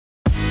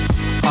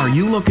Are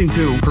you looking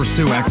to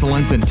pursue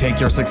excellence and take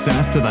your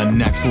success to the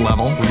next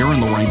level? Well, you're in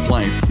the right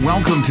place.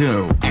 Welcome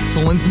to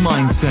Excellence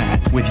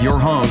Mindset with your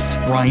host,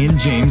 Ryan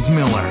James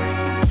Miller.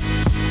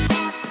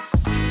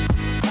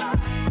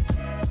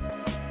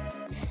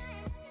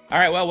 All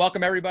right, well,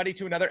 welcome everybody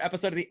to another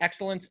episode of the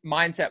Excellence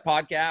Mindset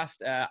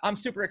Podcast. I'm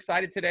super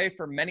excited today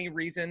for many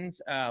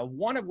reasons,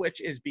 one of which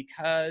is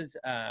because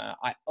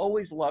I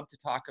always love to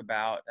talk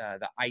about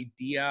the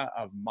idea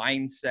of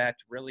mindset,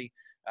 really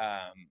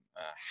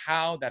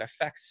how that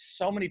affects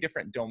so many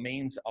different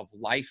domains of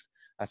life,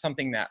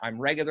 something that I'm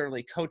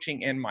regularly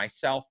coaching in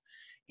myself.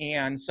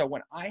 And so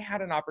when I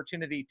had an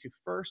opportunity to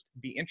first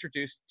be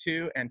introduced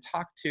to and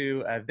talk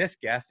to this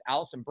guest,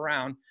 Alison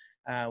Brown,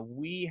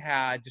 we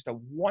had just a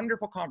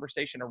wonderful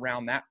conversation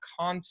around that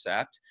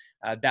concept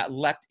that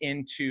leapt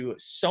into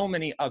so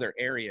many other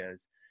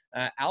areas.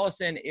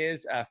 Alison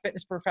is a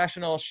fitness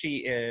professional. She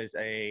is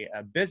a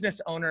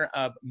business owner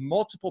of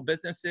multiple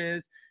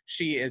businesses.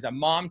 She is a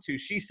mom to,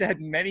 she said,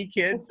 many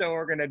kids. So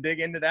we're going to dig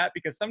into that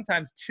because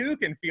sometimes two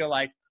can feel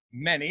like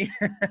many.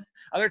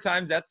 Other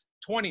times that's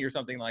 20 or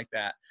something like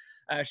that.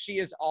 She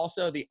is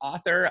also the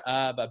author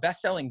of a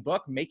best-selling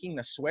book, Making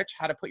the Switch,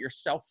 How to Put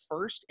Yourself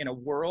First in a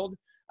World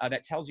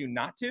that tells you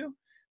not to.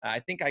 I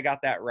think I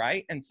got that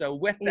right. And so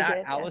with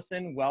that,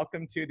 Alison,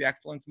 welcome to the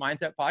Excellence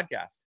Mindset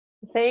Podcast.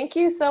 Thank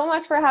you so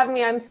much for having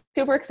me. I'm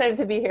super excited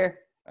to be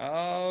here.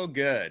 Oh,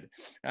 good.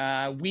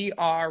 We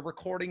are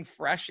recording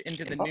fresh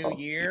into the new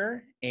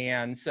year.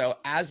 And so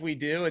as we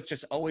do, it's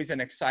just always an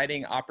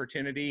exciting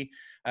opportunity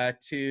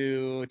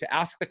to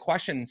ask the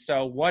question.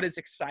 So what is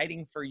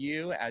exciting for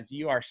you as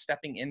you are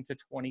stepping into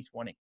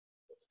 2020?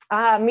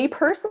 Me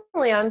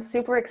personally, I'm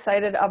super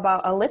excited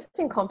about a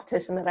lifting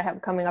competition that I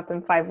have coming up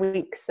in 5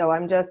 weeks. So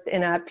I'm just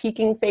in a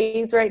peaking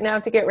phase right now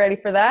to get ready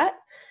for that.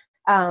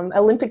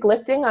 Olympic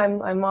lifting,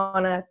 I'm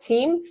on a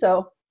team,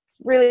 so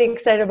really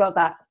excited about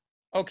that.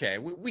 Okay,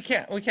 we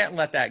can't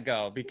let that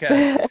go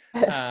because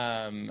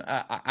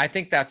I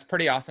think that's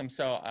pretty awesome.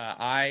 So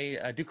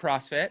I do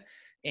CrossFit.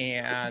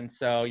 And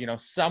so,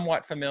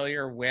 somewhat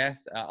familiar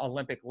with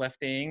Olympic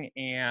lifting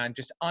and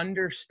just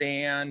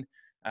understand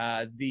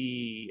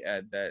the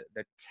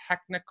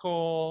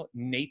technical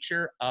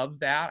nature of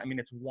that. I mean,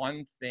 it's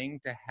one thing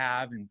to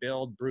have and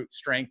build brute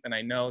strength. And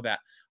I know that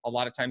a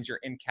lot of times you're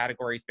in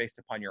categories based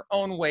upon your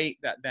own weight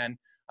that then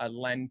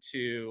lend to,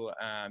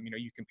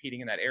 you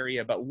competing in that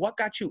area. But what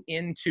got you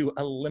into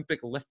Olympic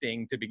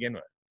lifting to begin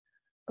with?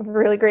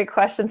 Really great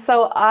question.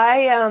 So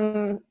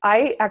I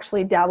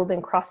actually dabbled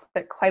in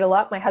CrossFit quite a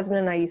lot. My husband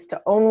and I used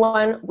to own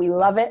one. We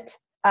love it.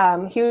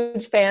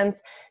 Huge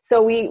fans.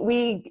 So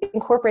we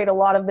incorporate a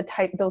lot of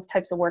those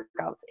types of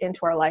workouts into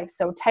our life.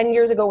 So 10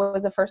 years ago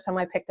was the first time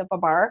I picked up a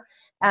bar.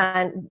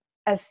 And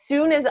as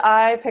soon as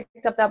I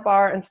picked up that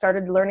bar and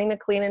started learning the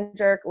clean and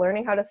jerk,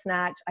 learning how to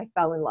snatch, I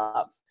fell in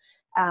love.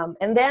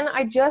 And then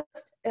I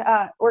just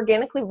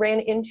organically ran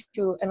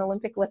into an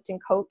Olympic lifting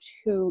coach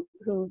who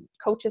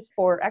coaches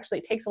actually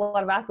takes a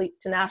lot of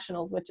athletes to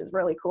nationals, which is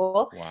really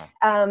cool.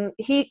 Wow.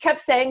 He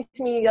kept saying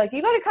to me, like,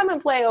 you got to come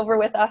and play over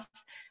with us.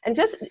 And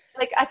just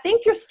like, I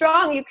think you're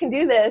strong, you can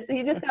do this.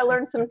 You just got to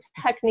learn some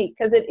technique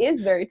because it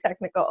is very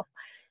technical.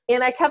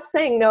 And I kept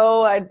saying,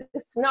 no,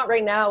 it's not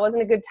right now. It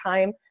wasn't a good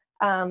time.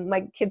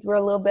 My kids were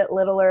a little bit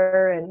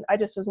littler and I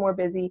just was more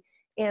busy.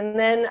 And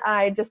then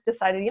I just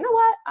decided, you know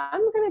what,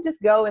 I'm going to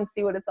just go and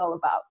see what it's all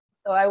about.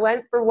 So I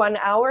went for 1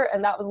 hour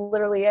and that was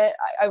literally it.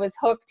 I was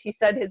hooked. He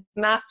said his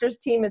master's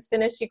team is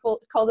finished. He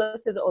called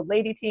us his old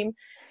lady team.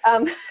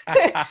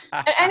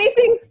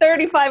 Anything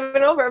 35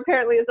 and over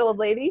apparently is old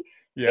lady.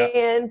 Yeah.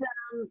 And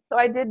so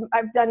I've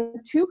done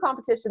 2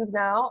 competitions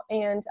now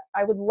and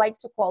I would like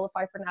to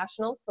qualify for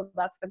nationals. So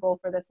that's the goal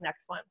for this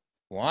next one.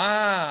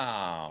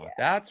 Wow. Yeah,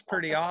 that's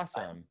pretty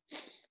awesome.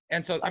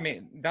 And so, I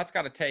mean, that's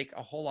got to take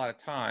a whole lot of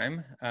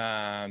time,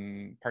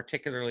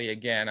 particularly,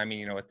 again, I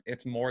mean,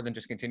 it's more than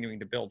just continuing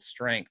to build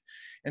strength.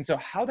 And so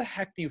how the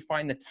heck do you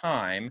find the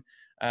time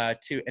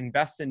to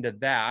invest into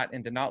that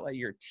and to not let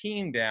your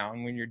team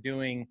down when you're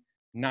doing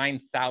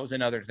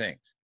 9,000 other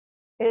things?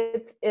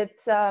 It's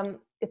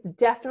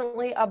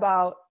definitely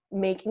about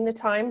making the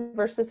time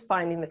versus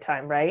finding the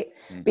time, right?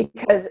 Mm-hmm.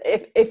 Because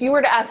if you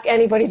were to ask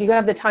anybody, do you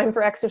have the time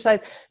for exercise?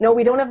 No,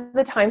 we don't have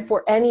the time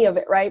for any of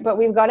it, right? But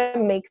we've got to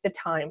make the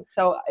time.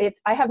 So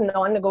I have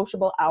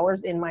non-negotiable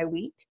hours in my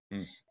week.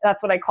 Mm.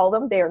 That's what I call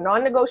them. They are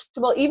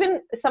non-negotiable.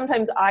 Even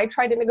sometimes I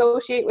try to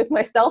negotiate with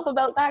myself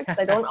about that because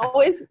I don't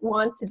always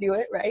want to do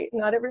it, right?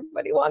 Not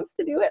everybody wants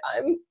to do it.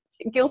 I'm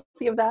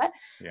guilty of that.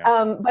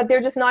 Yeah. But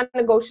they're just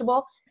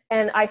non-negotiable.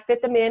 And I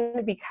fit them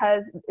in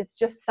because it's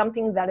just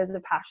something that is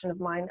a passion of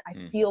mine.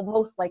 I feel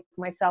most like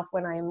myself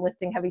when I am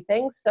lifting heavy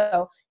things.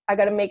 So I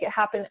got to make it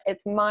happen.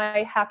 It's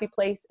my happy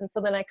place. And so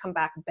then I come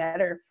back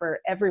better for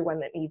everyone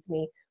that needs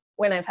me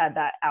when I've had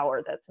that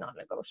hour that's not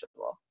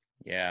negotiable.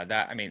 Yeah,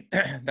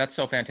 that's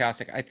so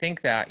fantastic. I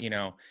think that,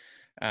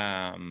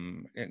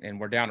 and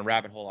we're down a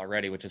rabbit hole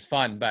already, which is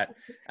fun, but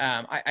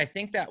I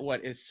think that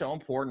what is so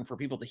important for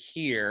people to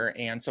hear,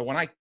 and so when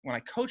I when I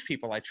coach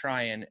people, I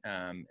try and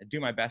do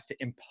my best to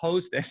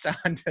impose this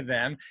onto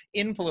them,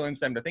 influence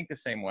them to think the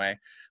same way.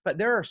 But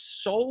there are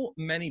so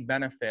many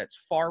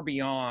benefits far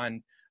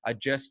beyond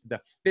just the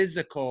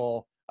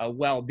physical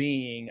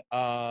well-being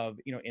of,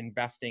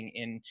 investing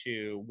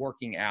into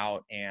working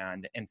out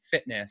and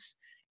fitness.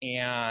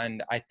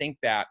 And I think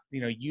that,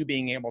 you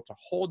being able to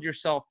hold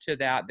yourself to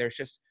that, there's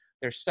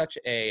such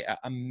a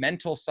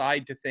mental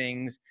side to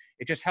things.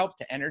 It just helps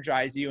to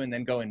energize you and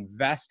then go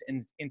invest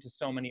into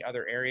so many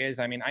other areas.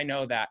 I mean, I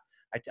know that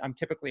I'm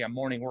typically a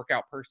morning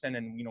workout person.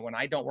 And, when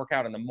I don't work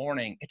out in the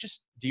morning, it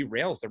just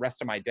derails the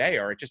rest of my day,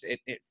 or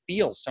it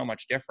feels so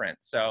much different.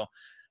 So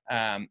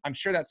I'm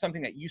sure that's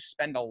something that you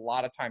spend a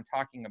lot of time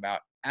talking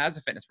about as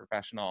a fitness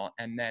professional.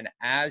 And then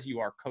as you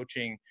are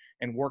coaching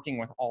and working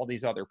with all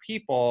these other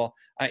people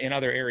in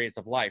other areas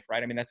of life,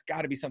 right? I mean, that's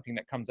got to be something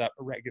that comes up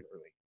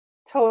regularly.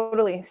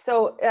 Totally.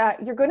 So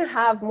you're going to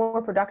have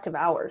more productive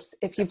hours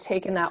if you've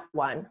taken that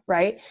one,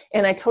 right?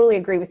 And I totally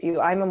agree with you.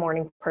 I'm a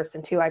morning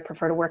person too. I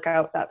prefer to work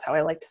out. That's how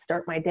I like to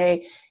start my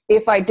day.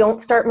 If I don't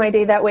start my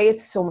day that way,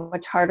 it's so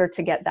much harder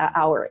to get that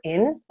hour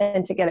in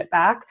and to get it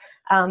back.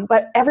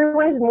 But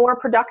everyone is more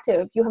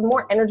productive. You have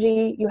more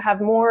energy. You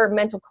have more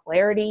mental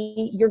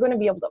clarity. You're going to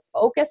be able to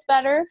focus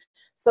better.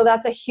 So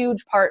that's a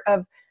huge part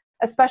of,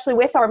 especially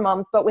with our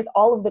moms, but with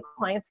all of the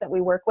clients that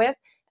we work with.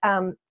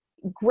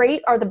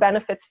 Great are the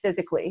benefits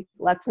physically.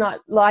 Let's not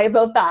lie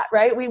about that,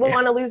 right? We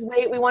want to lose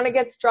weight. We want to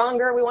get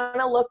stronger. We want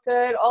to look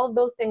good. All of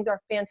those things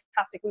are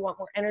fantastic. We want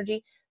more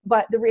energy.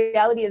 But the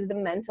reality is the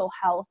mental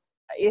health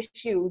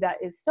issue that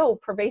is so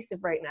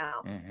pervasive right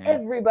now. Mm-hmm.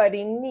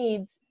 Everybody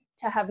needs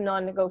to have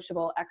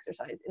non-negotiable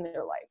exercise in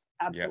their life.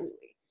 Absolutely.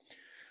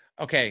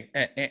 Yep. Okay.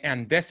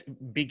 And this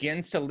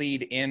begins to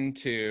lead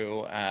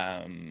into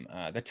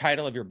the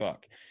title of your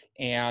book.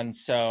 And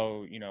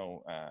so,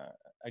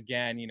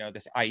 again,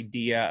 this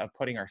idea of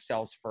putting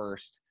ourselves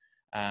first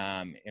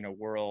in a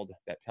world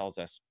that tells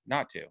us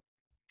not to.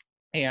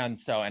 And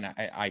so, and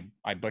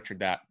I butchered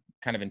that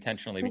kind of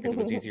intentionally because it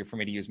was easier for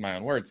me to use my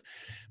own words.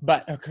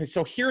 But okay,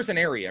 so here's an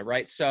area,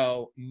 right?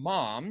 So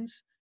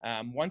moms,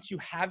 once you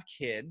have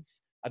kids,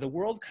 the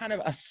world kind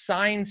of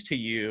assigns to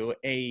you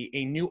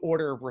a new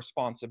order of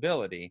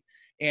responsibility.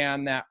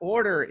 And that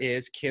order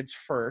is kids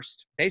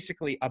first,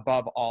 basically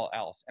above all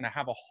else. And I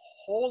have a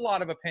whole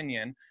lot of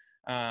opinion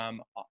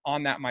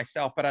on that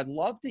myself, but I'd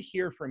love to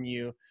hear from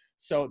you.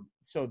 So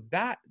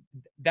that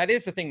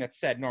is the thing that's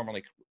said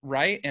normally,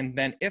 right? And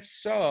then if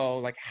so,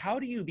 like, how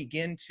do you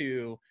begin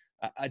to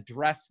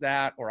address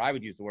that? Or I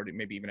would use the word,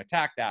 maybe even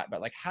attack that,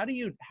 but like, how do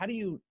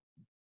you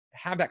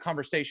have that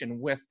conversation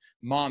with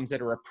moms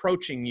that are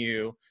approaching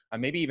you,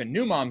 maybe even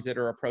new moms that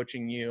are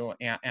approaching you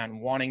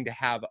and wanting to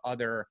have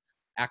other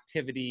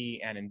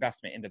activity and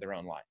investment into their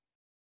own life?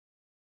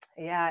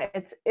 Yeah,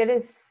 it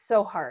is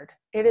so hard.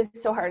 It is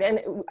so hard.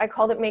 And I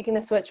called it making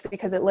the switch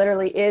because it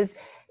literally is,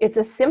 it's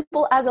as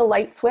simple as a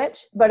light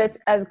switch, but it's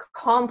as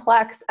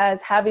complex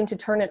as having to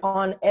turn it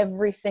on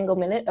every single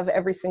minute of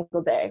every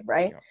single day,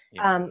 right?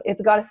 Yeah.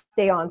 It's got to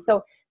stay on.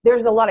 So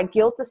there's a lot of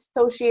guilt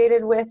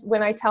associated with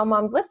when I tell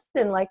moms,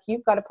 listen, like,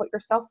 you've got to put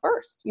yourself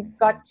first. You've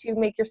got to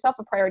make yourself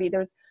a priority.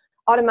 There's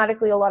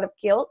automatically a lot of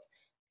guilt.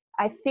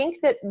 I think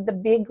that the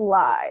big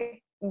lie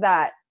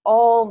that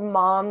all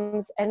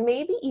moms and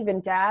maybe even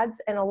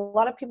dads and a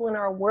lot of people in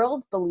our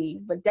world believe,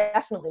 but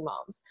definitely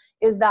moms,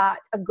 is that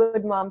a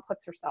good mom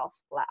puts herself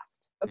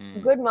last. A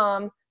good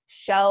mom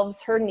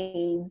shelves her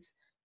needs,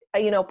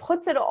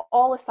 puts it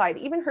all aside,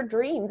 even her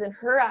dreams and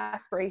her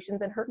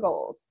aspirations and her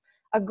goals.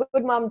 A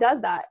good mom does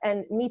that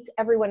and meets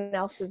everyone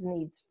else's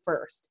needs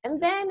first.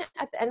 And then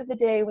at the end of the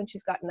day, when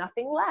she's got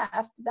nothing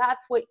left,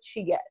 that's what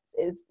she gets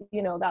is,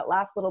 that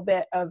last little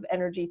bit of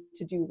energy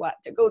to do what?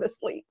 To go to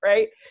sleep,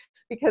 right?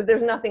 Because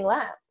there's nothing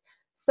left.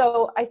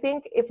 So I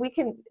think if we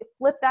can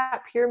flip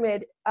that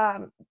pyramid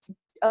a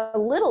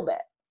little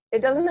bit,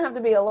 it doesn't have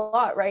to be a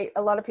lot, right?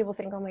 A lot of people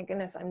think, oh my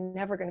goodness, I'm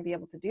never going to be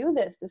able to do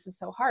this. This is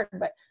so hard.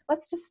 But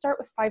let's just start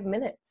with 5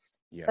 minutes.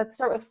 Yeah. Let's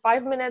start with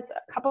 5 minutes,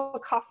 a cup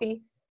of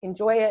coffee,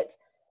 enjoy it,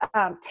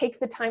 take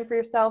the time for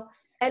yourself,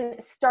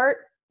 and start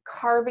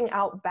carving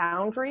out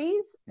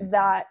boundaries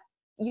that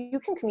you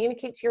can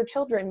communicate to your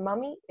children.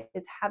 Mommy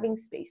is having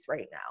space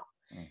right now.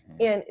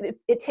 And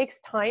it takes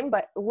time,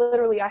 but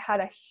literally I had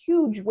a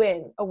huge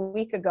win a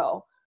week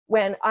ago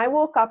when I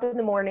woke up in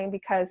the morning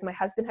because my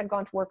husband had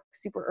gone to work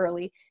super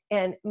early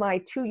and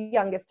my two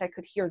youngest, I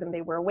could hear them.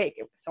 They were awake.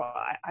 So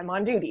I'm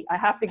on duty. I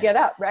have to get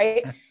up,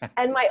 right?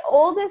 And my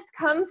oldest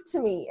comes to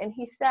me and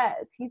he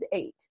says, he's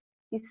 8.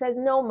 He says,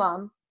 no,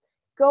 Mom,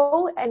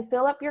 go and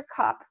fill up your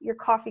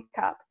coffee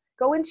cup.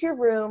 Go into your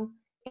room,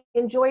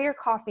 enjoy your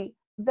coffee.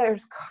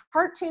 There's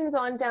cartoons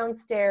on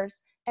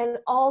downstairs and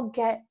I'll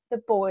get the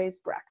boys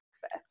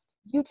breakfast.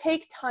 You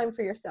take time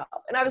for yourself.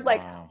 And I was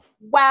like,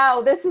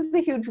 wow, this is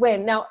a huge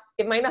win. Now,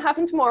 it might not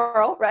happen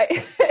tomorrow,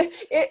 right?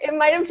 it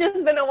might have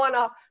just been a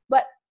one-off,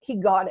 but he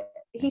got it.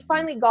 He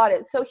finally got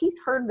it. So he's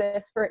heard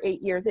this for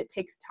 8 years. It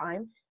takes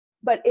time.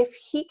 But if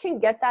he can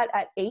get that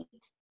at 8,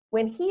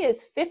 when he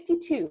is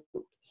 52,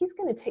 he's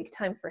going to take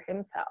time for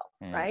himself,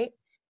 right?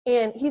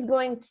 And he's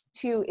going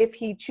to, if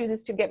he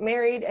chooses to get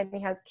married and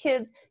he has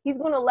kids, he's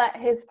going to let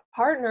his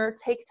partner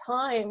take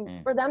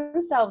time for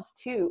themselves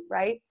too,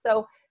 right?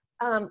 So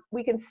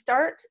we can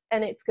start,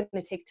 and it's going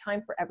to take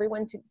time for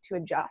everyone to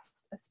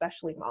adjust,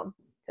 especially mom,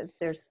 because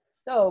there's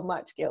so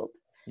much guilt.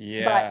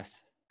 Yes.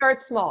 But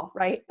start small,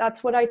 right?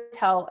 That's what I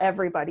tell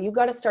everybody. You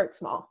got to start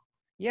small.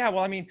 Yeah,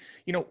 well, I mean,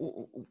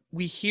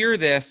 we hear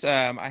this.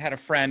 I had a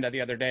friend the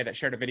other day that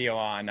shared a video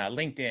on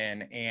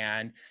LinkedIn,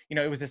 and,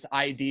 it was this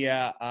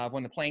idea of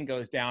when the plane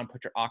goes down,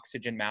 put your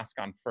oxygen mask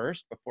on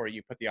first before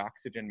you put the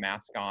oxygen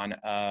mask on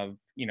of,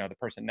 the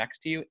person next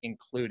to you,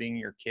 including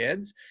your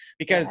kids.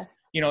 Because, Yes.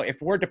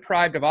 If we're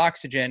deprived of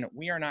oxygen,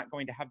 we are not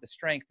going to have the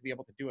strength to be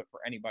able to do it for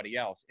anybody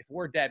else. If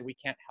we're dead, we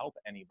can't help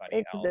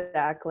anybody else.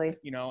 Exactly.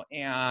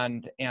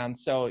 And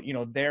so,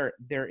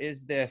 there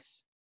is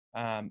this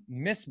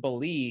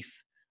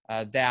misbelief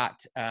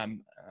that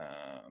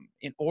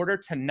in order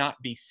to not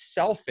be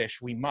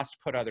selfish, we must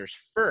put others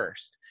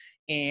first.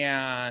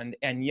 And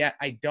yet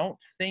I don't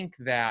think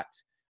that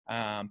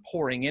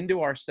pouring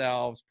into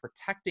ourselves,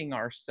 protecting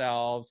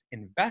ourselves,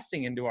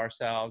 investing into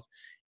ourselves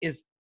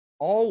is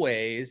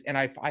always, and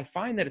I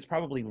find that it's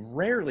probably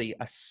rarely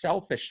a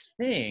selfish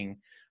thing,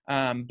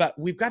 but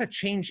we've got to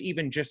change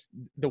even just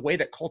the way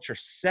that culture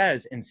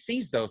says and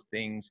sees those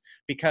things,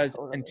 because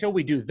until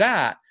we do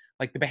that,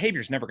 like, the behavior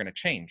is never going to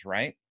change,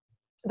 right?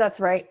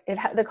 That's right.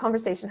 The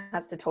conversation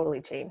has to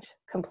totally change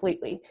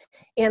completely.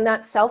 And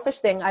that selfish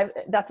thing,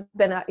 that's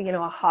been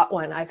a hot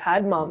one. I've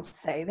had moms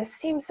say, this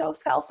seems so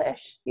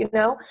selfish,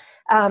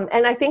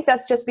 and I think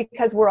that's just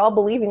because we're all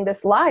believing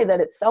this lie that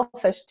it's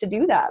selfish to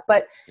do that.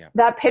 But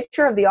that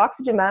picture of the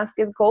oxygen mask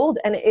is gold,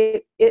 and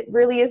it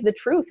really is the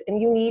truth.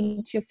 And you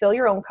need to fill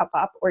your own cup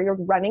up, or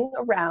you're running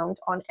around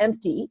on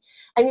empty,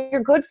 and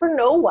you're good for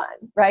no one,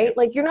 right?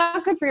 Like, you're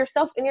not good for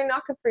yourself, and you're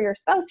not good for your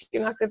spouse.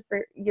 You're not good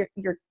for your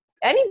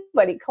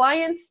anybody,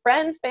 clients,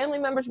 friends, family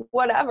members,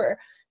 whatever.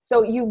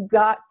 So you've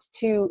got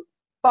to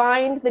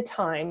find the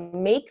time,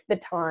 make the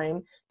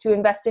time to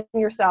invest in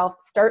yourself,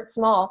 start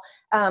small.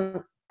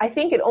 I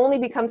think it only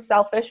becomes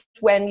selfish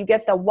when you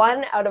get the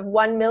 1 out of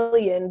 1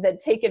 million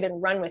that take it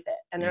and run with it.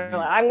 And they're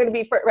like, I'm going to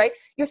be right.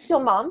 You're still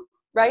mom,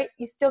 right?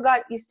 You still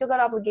got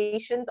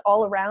obligations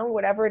all around,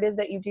 whatever it is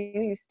that you do,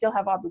 you still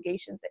have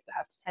obligations that you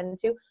have to tend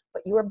to,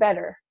 but you are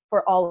better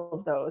for all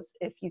of those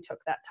if you took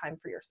that time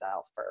for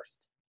yourself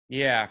first.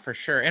 Yeah, for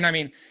sure. And I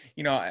mean,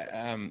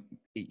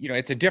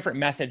 it's a different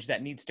message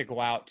that needs to go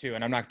out to,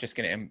 and I'm not just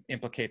going to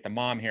implicate the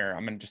mom here.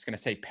 I'm just going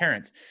to say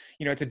parents.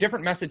 It's a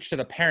different message to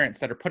the parents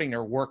that are putting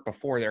their work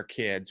before their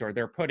kids, or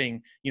they're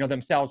putting,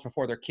 themselves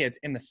before their kids,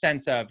 in the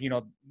sense of,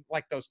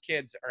 like, those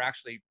kids are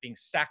actually being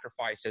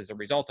sacrificed as a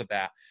result of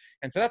that.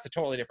 And so that's a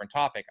totally different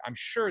topic. I'm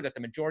sure that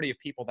the majority of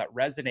people that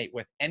resonate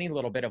with any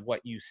little bit of what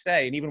you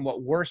say, and even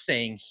what we're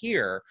saying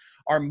here,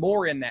 are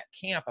more in that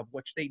camp of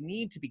which they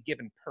need to be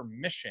given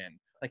permission.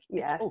 Like,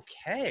 yes. It's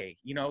okay,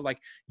 like,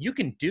 you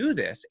can do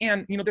this,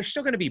 and, there's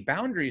still going to be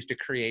boundaries to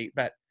create,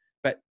 but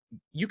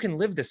you can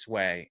live this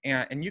way,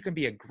 and you can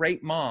be a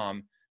great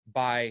mom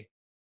by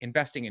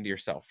investing into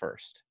yourself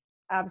first.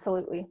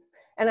 Absolutely.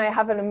 And I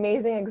have an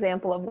amazing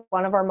example of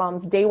one of our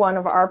moms, day one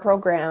of our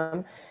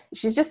program.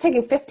 She's just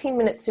taking 15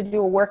 minutes to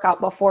do a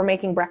workout before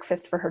making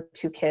breakfast for her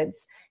 2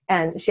 kids.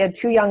 And she had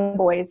 2 young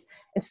boys.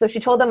 And so she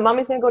told them,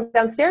 Mommy's going to go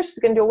downstairs. She's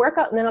going to do a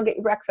workout, and then I'll get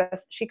you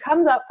breakfast. She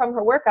comes up from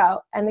her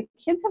workout, and the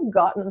kids have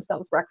gotten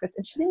themselves breakfast,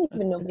 and she didn't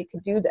even know they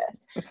could do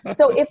this.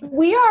 So if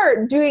we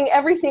are doing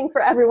everything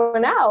for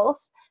everyone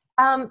else,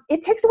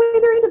 it takes away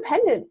their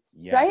independence,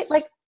 right?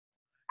 Like,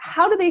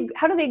 how do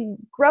they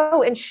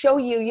grow and show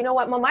you, you know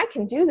what, Mom, I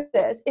can do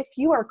this, if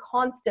you are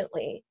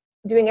constantly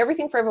doing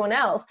everything for everyone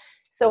else?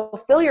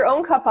 So fill your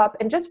own cup up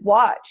and just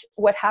watch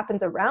what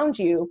happens around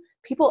you.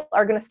 People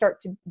are going to start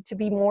to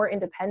be more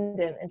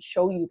independent and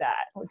show you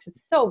that, which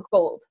is so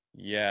gold.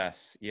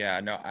 Yes. Yeah.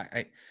 No,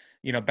 I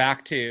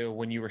back to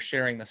when you were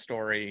sharing the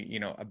story,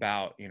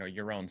 about,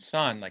 your own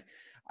son, like,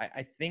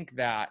 I think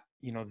that,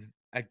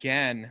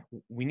 again,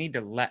 we need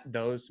to let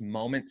those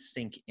moments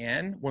sink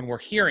in when we're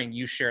hearing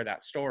you share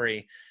that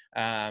story,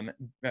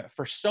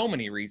 for so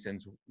many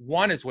reasons.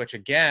 One is which,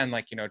 again,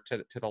 like,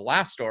 to the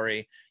last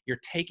story, you're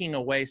taking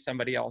away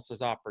somebody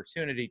else's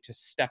opportunity to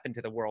step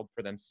into the world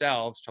for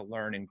themselves, to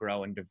learn and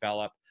grow and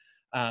develop.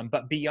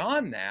 But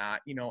beyond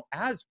that,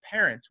 as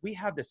parents, we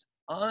have this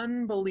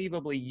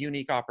unbelievably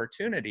unique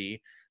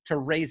opportunity to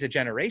raise a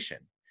generation,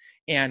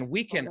 and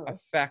we can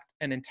affect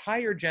an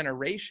entire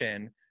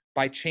generation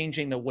by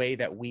changing the way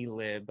that we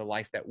live, the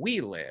life that we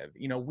live.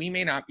 We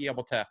may not be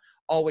able to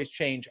always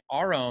change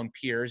our own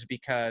peers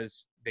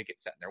because they get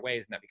set in their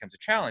ways, and that becomes a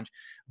challenge.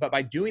 But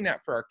by doing that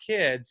for our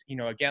kids,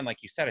 again,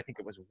 like you said, I think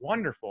it was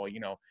wonderful,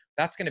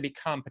 that's going to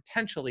become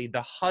potentially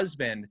the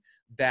husband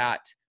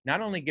that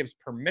not only gives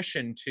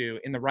permission to,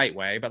 in the right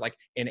way, but like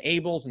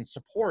enables and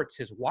supports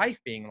his wife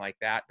being like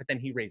that, but then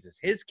he raises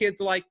his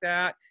kids like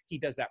that. He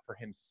does that for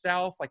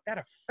himself. Like, that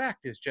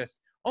effect is just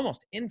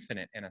almost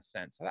infinite in a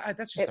sense.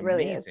 That's just it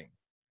really amazing. is.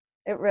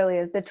 It really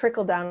is the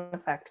trickle down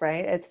effect,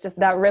 right? It's just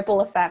that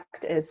ripple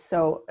effect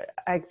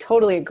I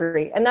totally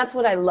agree. And that's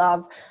what I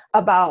love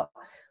about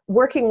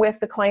working with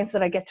the clients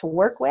that I get to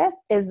work with,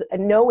 is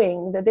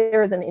knowing that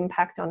there is an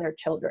impact on their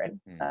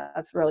children.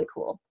 That's really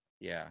cool.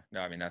 Yeah,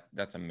 no, I mean,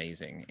 that's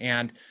amazing.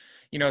 And,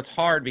 it's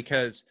hard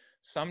because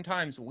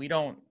sometimes we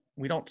don't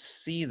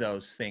see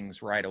those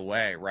things right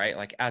away, right?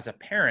 Like as a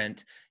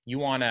parent, you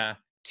want to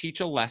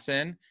teach a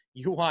lesson,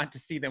 you want to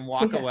see them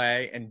walk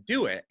away and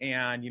do it.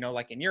 And,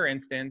 like in your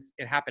instance,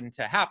 it happened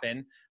to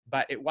happen,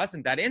 but it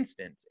wasn't that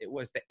instance. It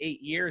was the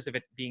 8 years of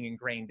it being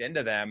ingrained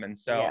into them. And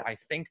so I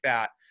think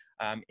that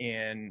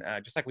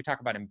just like we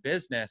talk about in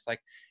business, like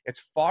it's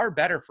far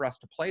better for us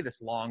to play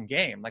this long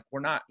game. Like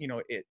we're not,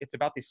 it's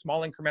about these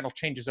small incremental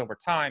changes over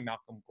time.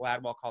 Malcolm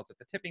Gladwell calls it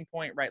the tipping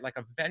point, right? Like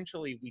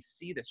eventually we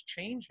see this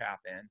change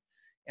happen.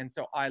 And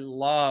so I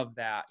love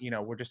that,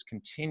 we're just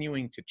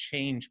continuing to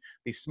change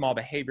these small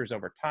behaviors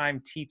over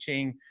time,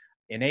 teaching,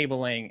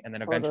 enabling, and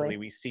then eventually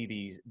we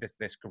see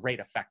this great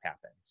effect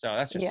happen. So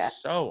that's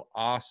just so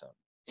awesome.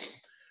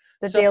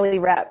 The daily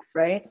reps,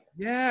 right?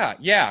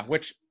 Yeah.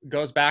 Which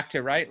goes back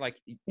to, right? Like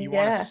you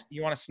want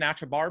to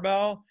snatch a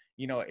barbell,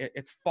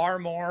 it's far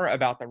more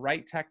about the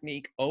right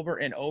technique over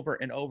and over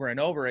and over and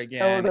over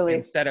again,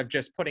 instead of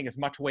just putting as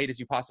much weight as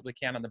you possibly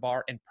can on the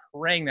bar and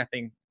praying that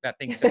thing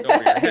sits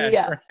over your head.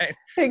 Right?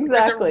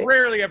 Exactly. Because it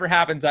rarely ever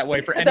happens that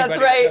way for anybody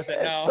that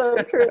doesn't know.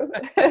 So true.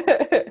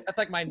 That's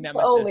like my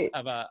nemesis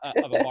of a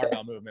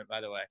barbell movement, by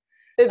the way.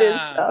 It is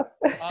tough.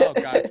 Oh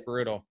God, it's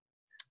brutal.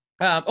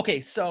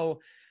 Okay, so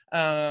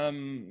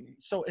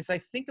as I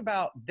think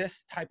about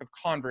this type of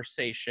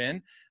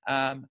conversation,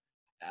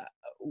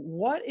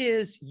 what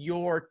is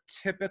your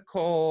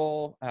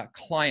typical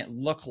client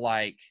look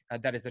like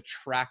that is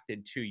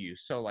attracted to you?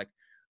 So like,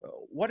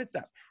 what is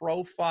that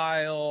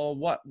profile?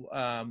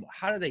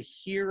 How do they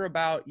hear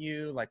about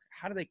you? Like,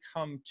 how do they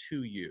come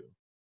to you?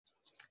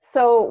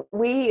 So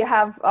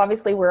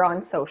we're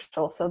on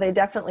social, so they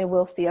definitely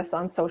will see us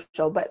on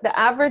social, but the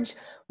average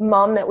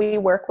mom that we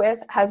work with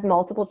has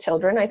multiple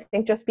children. I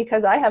think just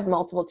because I have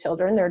multiple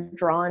children, they're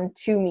drawn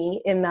to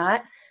me in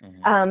that.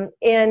 Mm-hmm.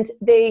 And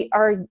they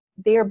are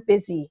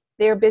busy.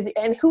 They're busy.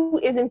 And who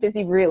isn't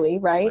busy really,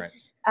 right?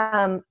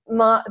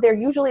 They're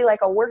usually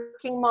like a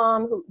working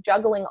mom who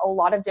juggling a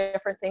lot of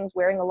different things,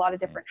 wearing a lot of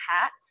different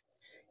hats.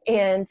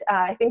 And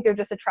I think they're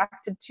just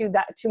attracted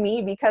to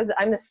me because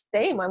I'm the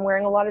same. I'm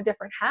wearing a lot of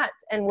different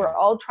hats, and we're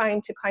all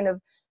trying to kind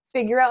of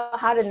figure out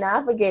how to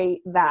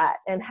navigate that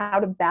and how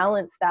to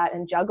balance that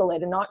and juggle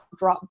it and not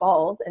drop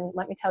balls. And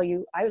let me tell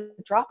you, I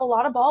drop a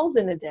lot of balls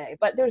in a day,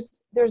 but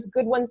there's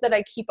good ones that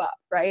I keep up,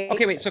 right?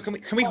 Okay, wait. So can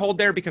we hold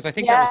there, because I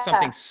think that was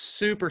something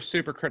super,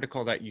 super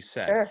critical that you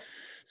said. Sure.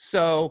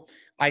 So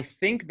I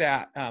think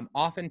that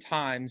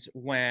oftentimes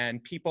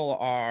when people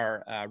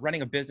are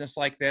running a business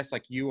like this,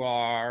 like you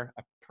are,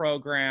 a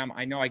program,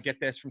 I know I get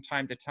this from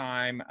time to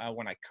time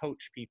when I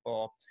coach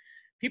people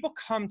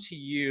come to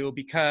you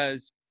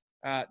because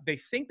they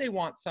think they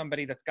want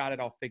somebody that's got it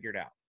all figured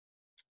out.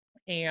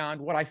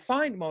 And what I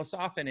find most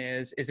often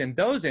is in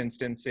those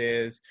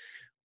instances,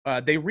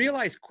 they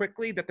realize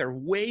quickly that they're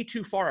way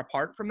too far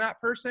apart from that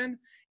person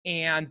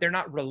and they're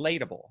not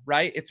relatable,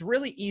 right? It's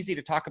really easy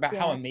to talk about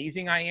how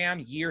amazing I am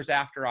years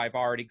after I've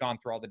already gone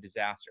through all the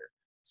disaster.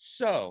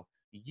 So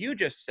you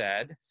just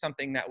said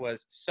something that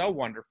was so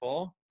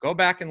wonderful. Go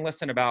back and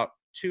listen about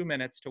 2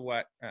 minutes to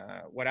what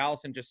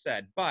Alison just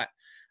said. But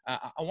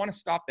I want to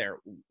stop there.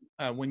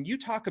 When you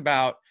talk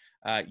about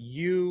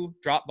you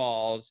drop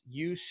balls,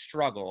 you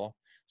struggle.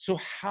 So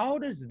how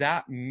does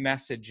that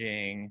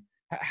messaging,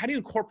 how do you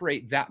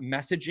incorporate that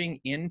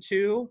messaging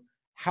into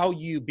how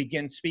you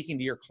begin speaking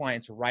to your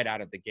clients right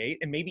out of the gate,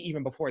 and maybe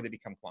even before they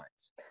become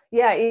clients?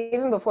 Yeah,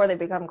 even before they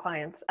become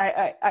clients.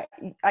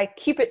 I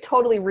keep it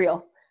totally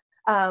real.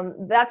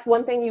 That's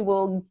one thing you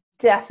will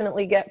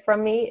definitely get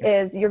from me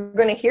is you're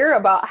going to hear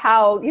about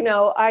how,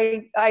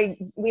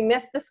 we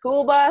missed the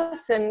school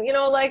bus and,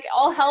 like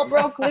all hell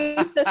broke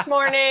loose this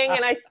morning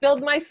and I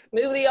spilled my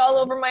smoothie all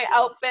over my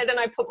outfit and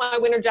I put my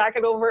winter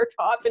jacket over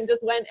top and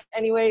just went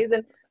anyways.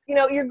 And,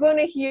 you're going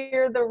to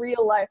hear the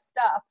real life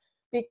stuff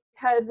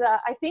because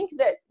I think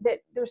that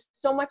there's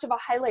so much of a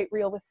highlight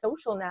reel with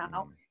social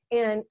now.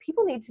 And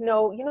people need to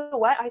know, you know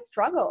what? I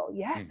struggle.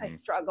 Yes, I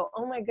struggle.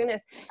 Oh my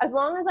goodness. As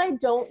long as I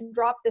don't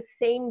drop the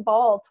same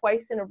ball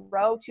twice in a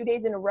row, 2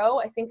 days in a row,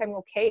 I think I'm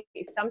okay.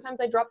 Sometimes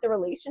I drop the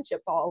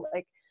relationship ball.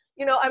 Like,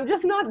 I'm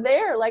just not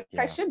there like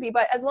I should be.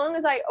 But as long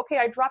as I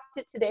dropped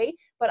it today,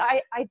 but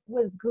I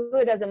was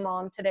good as a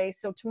mom today.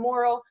 So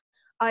tomorrow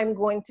I'm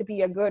going to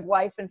be a good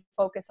wife and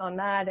focus on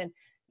that. And,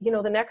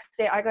 the next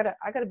day I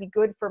gotta be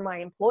good for my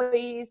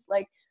employees.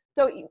 Like,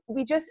 so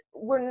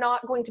we're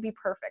not going to be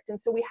perfect. And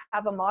so we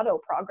have a motto,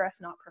 progress,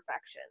 not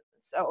perfection.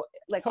 So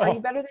like, are you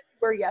better than you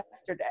were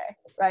yesterday?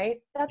 Right?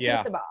 That's what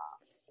it's about.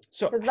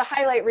 So because the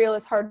highlight reel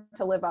is hard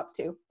to live up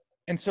to.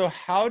 And so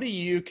how do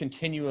you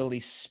continually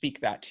speak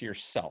that to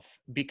yourself?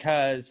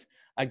 Because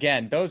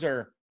again, those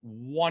are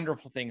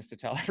wonderful things to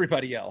tell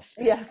everybody else.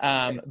 Yes.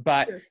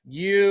 But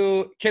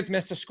kids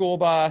missed a school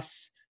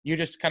bus, you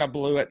just kind of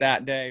blew it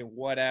that day,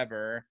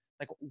 whatever.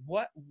 Like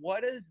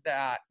what does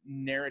that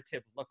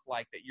narrative look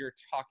like that you're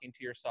talking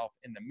to yourself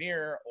in the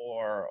mirror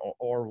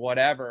or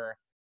whatever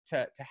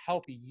to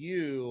help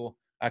you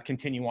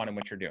continue on in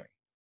what you're doing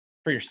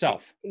for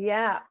yourself?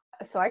 Yeah.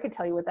 So I could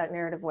tell you what that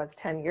narrative was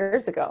 10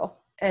 years ago.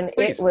 And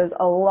Please. it was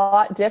a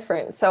lot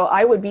different. So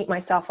I would beat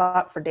myself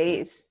up for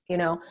days,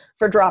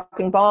 for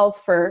dropping balls,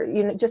 for,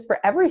 just for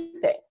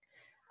everything.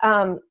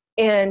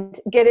 And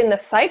get in the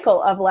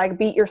cycle of like,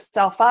 beat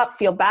yourself up,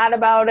 feel bad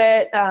about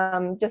it.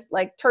 Just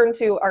like turn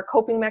to our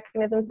coping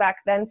mechanisms. Back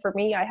then for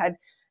me, I had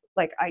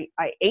like,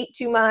 I ate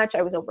too much.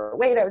 I was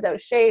overweight. I was out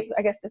of shape.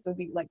 I guess this would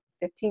be like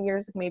 15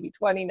 years, maybe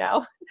 20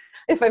 now.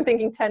 If I'm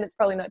thinking 10, it's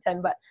probably not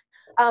 10, but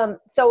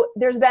so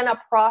there's been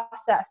a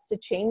process to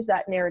change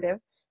that narrative.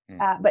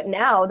 But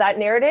now that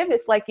narrative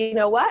is like, you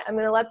know what? I'm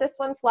going to let this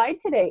one slide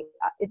today.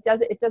 It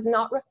does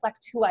not reflect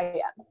who I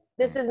am.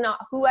 This is not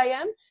who I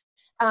am.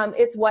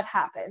 It's what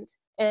happened,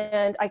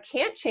 and I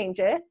can't change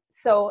it.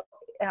 So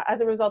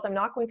as a result, I'm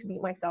not going to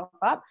beat myself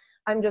up.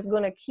 I'm just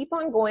going to keep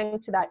on going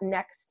to that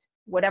next,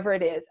 whatever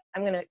it is.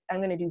 I'm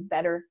going to do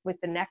better with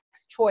the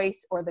next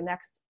choice or the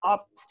next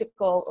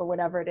obstacle or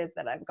whatever it is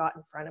that I've got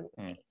in front of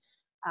me.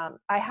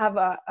 I have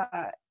a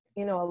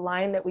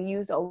line that we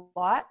use a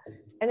lot,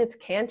 and it's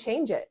can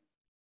change it.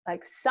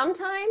 Like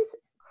sometimes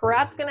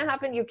crap's going to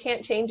happen. You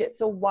can't change it.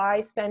 So why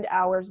spend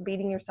hours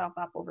beating yourself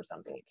up over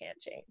something you can't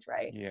change,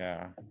 right?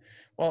 Yeah.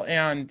 Well,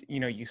 and,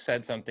 you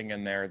said something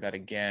in there that,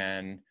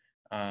 again,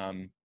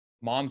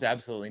 moms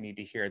absolutely need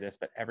to hear this,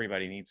 but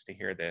everybody needs to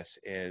hear this,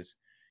 is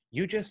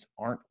you just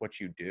aren't what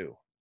you do.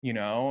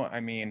 I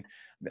mean,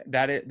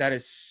 that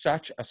is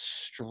such a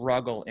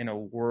struggle in a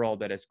world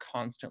that is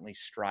constantly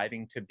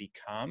striving to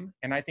become.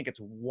 And I think it's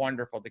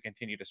wonderful to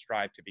continue to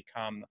strive to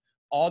become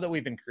all that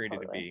we've been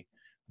created to be.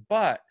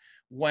 But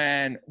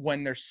when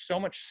there's so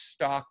much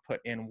stock put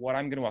in what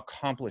I'm going to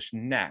accomplish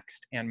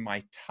next, and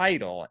my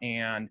title,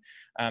 and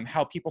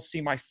how people see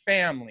my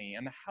family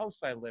and the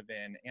house I live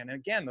in, and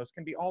again, those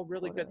can be all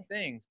really good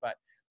things, but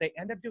they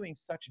end up doing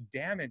such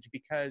damage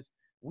because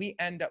we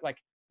end up like,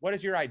 what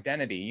is your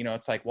identity?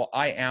 It's like, well,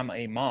 I am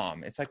a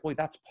mom. It's like, well,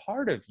 that's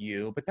part of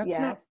you, but that's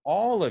not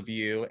all of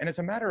you. And as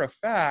a matter of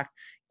fact,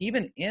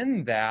 even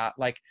in that,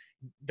 like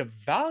the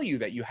value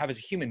that you have as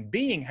a human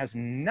being has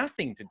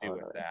nothing to do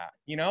with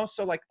that,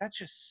 so like, that's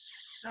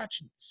just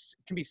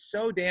can be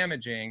so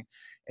damaging.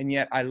 And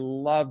yet I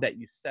love that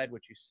you said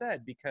what you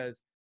said,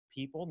 because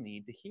people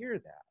need to hear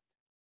that.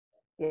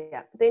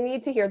 Yeah, they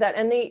need to hear that.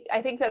 And I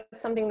think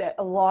that's something that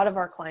a lot of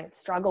our clients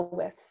struggle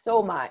with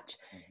so much,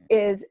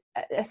 is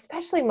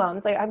especially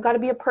moms. Like, I've got to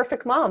be a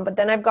perfect mom, but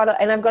then I've got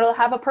to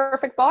have a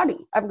perfect body.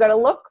 I've got to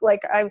look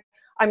like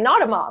I'm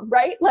not a mom,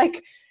 right?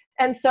 Like,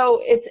 and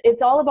so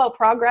it's all about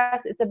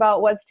progress. It's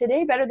about, was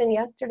today better than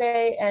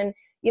yesterday? And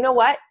you know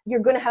what?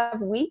 You're going to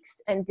have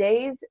weeks and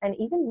days and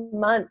even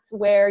months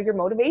where your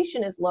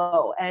motivation is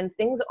low and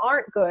things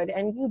aren't good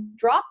and you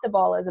drop the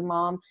ball as a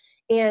mom,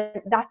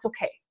 and that's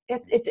okay.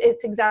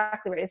 It's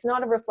exactly right. It's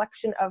not a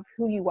reflection of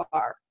who you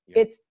are. Yeah.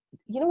 It's,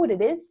 you know what it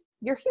is?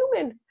 You're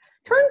human.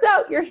 Turns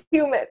out you're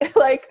human.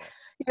 Like,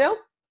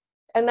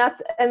 and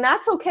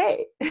that's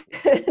okay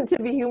to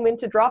be human,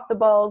 to drop the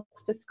balls,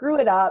 to screw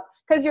it up,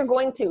 because you're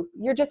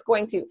just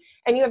going to,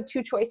 and you have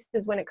two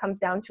choices when it comes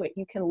down to it.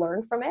 You can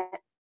learn from it,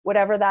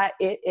 whatever that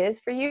it is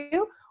for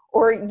you,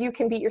 or you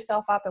can beat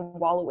yourself up and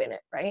wallow in it,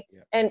 right?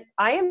 Yeah. And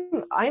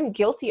I'm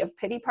guilty of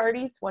pity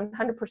parties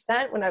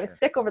 100%. When I was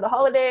sick over the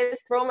holidays,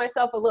 throw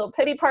myself a little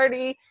pity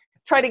party,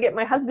 try to get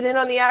my husband in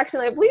on the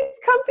action, like, please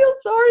come feel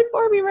sorry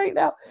for me right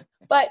now.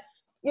 But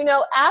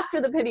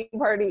after the pity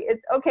party,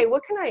 it's okay,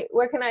 what can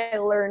I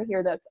learn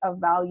here that's of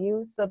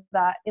value, so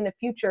that in the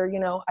future,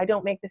 I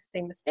don't make the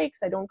same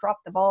mistakes, I don't drop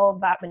the ball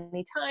that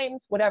many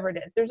times, whatever it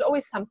is. There's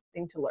always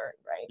something to learn,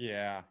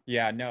 right?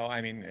 Yeah, no,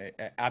 I mean,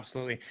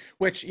 absolutely.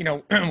 Which,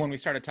 when we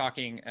started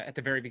talking at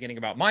the very beginning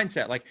about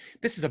mindset, like,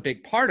 this is a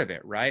big part of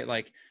it, right?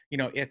 Like,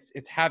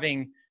 it's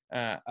having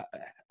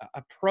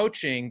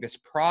approaching this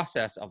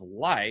process of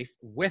life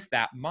with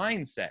that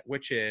mindset,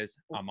 which is,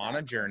 I'm on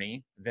a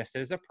journey. This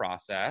is a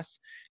process.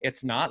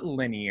 It's not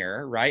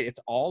linear, right? It's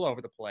all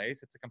over the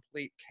place. It's a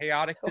complete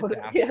chaotic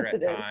disaster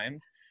at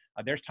times.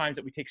 There's times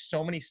that we take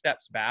so many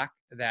steps back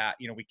that,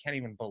 we can't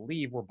even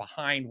believe we're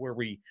behind where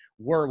we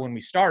were when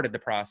we started the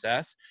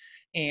process.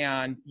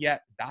 And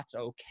yet that's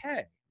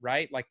okay,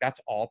 right? Like, that's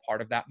all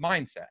part of that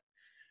mindset.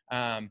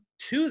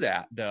 To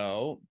that,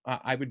 though,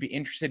 I would be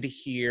interested to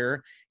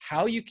hear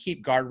how you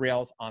keep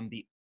guardrails on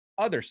the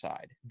other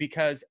side,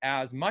 because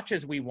as much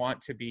as we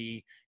want to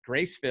be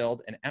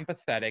grace-filled and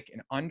empathetic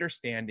and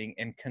understanding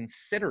and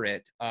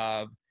considerate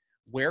of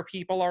where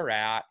people are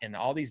at and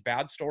all these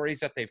bad stories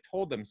that they've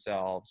told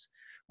themselves,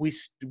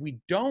 we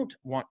don't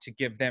want to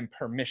give them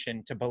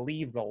permission to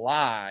believe the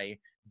lie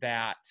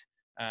that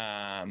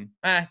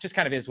just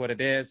kind of is what it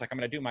is. Like, I'm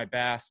going to do my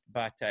best,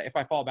 but if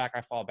I fall back,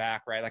 I fall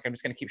back, right? Like, I'm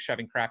just going to keep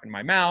shoving crap in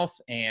my mouth,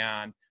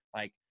 and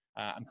like,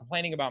 I'm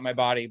complaining about my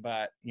body,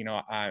 but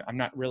I'm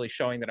not really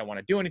showing that I want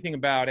to do anything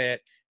about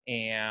it.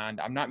 and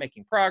I'm not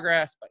making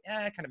progress, but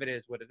yeah, kind of it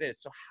is what it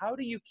is. So how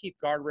do you keep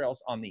guardrails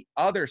on the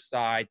other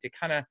side to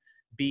kind of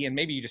be, and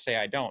maybe you just say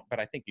I don't, but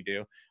I think you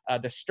do,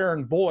 the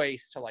stern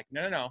voice to like,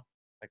 no,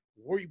 like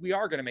we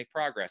are going to make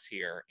progress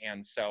here,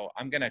 and so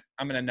I'm gonna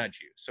nudge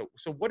you.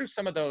 So what do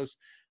some of those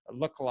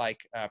look like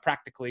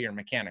practically or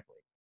mechanically?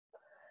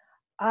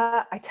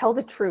 I tell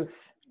the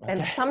truth. Okay.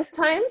 And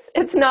sometimes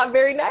it's not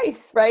very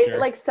nice, right? Sure.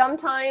 Like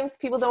sometimes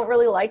people don't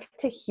really like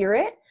to hear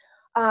it.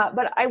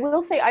 But I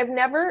will say I've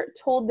never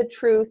told the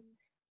truth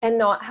and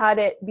not had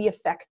it be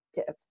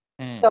effective.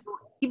 So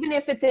even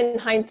if it's in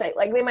hindsight,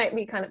 like they might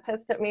be kind of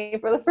pissed at me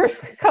for the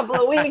first couple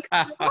of weeks.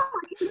 Oh,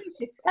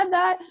 she said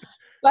that.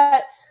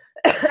 But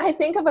I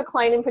think of a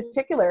client in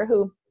particular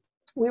who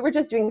we were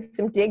just doing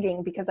some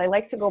digging because I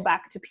like to go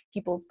back to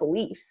people's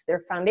beliefs,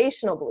 their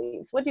foundational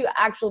beliefs. What do you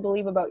actually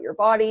believe about your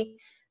body?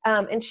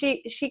 And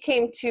she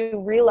came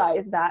to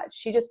realize that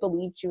she just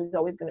believed she was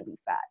always going to be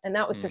fat. And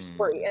that was her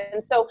story.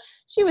 And so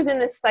she was in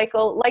this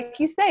cycle, like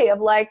you say, of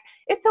like,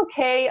 it's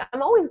okay.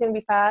 I'm always going to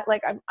be fat.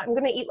 Like I'm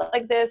going to eat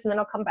like this, and then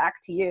I'll come back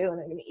to you,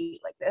 and I'm going to eat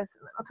like this,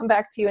 and then I'll come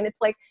back to you. And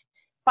it's like,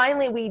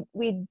 finally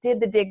we did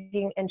the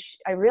digging, and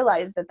I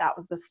realized that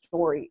was the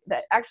story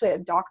that actually a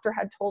doctor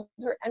had told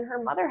her and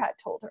her mother had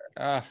told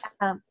her.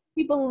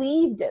 She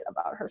believed it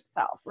about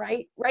herself,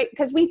 right?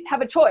 Because we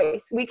have a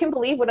choice. We can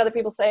believe what other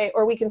people say,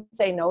 or we can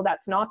say, no,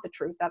 that's not the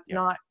truth. That's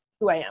not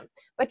who I am.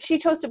 But she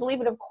chose to believe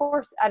it, of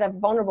course, at a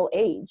vulnerable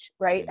age,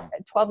 right?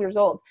 At 12 years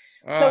old.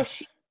 So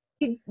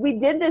we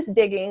did this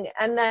digging,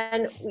 and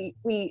then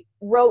we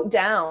wrote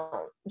down,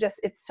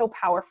 it's so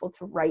powerful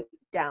to write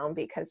down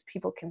because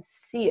people can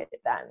see it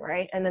then,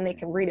 right? And then they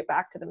can read it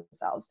back to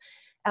themselves.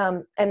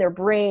 And their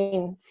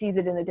brain sees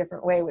it in a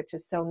different way, which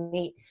is so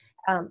neat.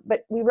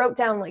 But we wrote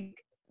down,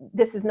 like,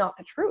 this is not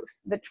the truth.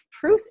 The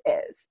truth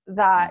is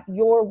that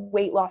your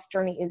weight loss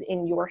journey is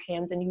in your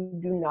hands, and you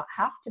do not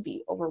have to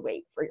be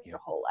overweight for your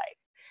whole life.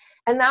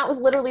 And that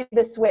was literally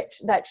the switch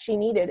that she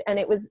needed. And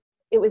it was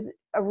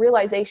a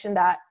realization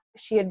that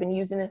she had been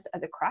using this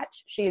as a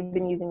crutch. She had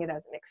been using it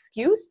as an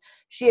excuse.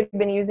 She had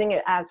been using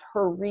it as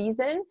her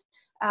reason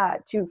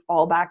to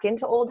fall back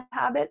into old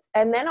habits.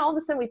 And then all of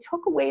a sudden we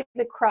took away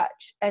the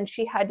crutch, and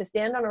she had to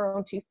stand on her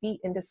own 2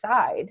 feet and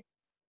decide,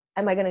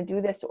 am I going to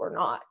do this or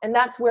not? And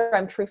that's where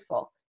I'm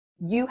truthful.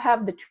 You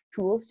have the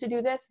tools to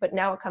do this, but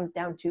now it comes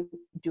down to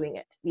doing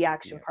it, the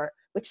action part,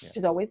 which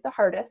is always the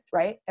hardest,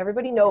 right?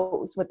 Everybody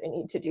knows what they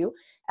need to do.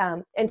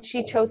 And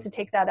she chose to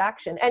take that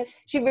action. And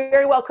she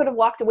very well could have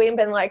walked away and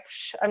been like,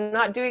 I'm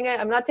not doing it.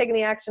 I'm not taking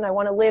the action. I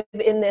want to live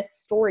in this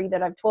story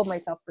that I've told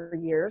myself for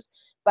years.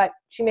 But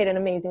she made an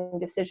amazing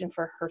decision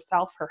for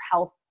herself, her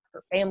health,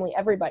 her family,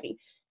 everybody,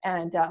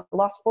 and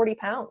lost 40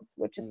 pounds,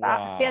 which is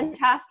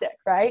fantastic,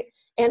 right?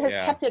 And has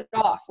kept it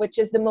off, which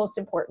is the most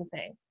important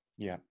thing.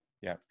 Yeah.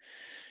 Yeah.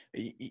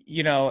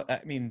 You know, I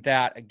mean,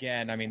 that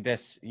again, I mean,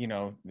 this, you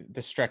know,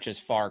 this stretches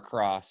far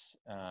across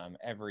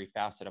every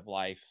facet of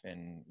life,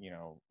 and, you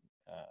know,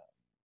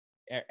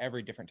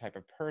 every different type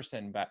of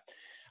person. But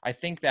I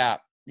think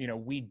that, you know,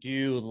 we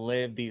do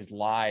live these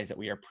lies that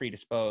we are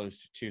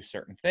predisposed to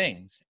certain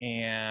things.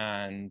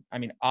 And I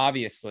mean,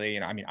 obviously, you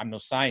know, I mean, I'm no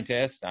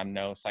scientist, I'm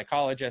no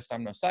psychologist,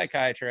 I'm no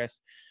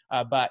psychiatrist,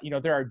 but, you know,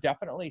 there are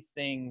definitely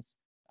things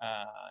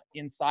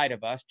inside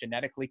of us,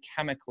 genetically,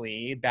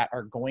 chemically, that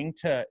are going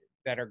to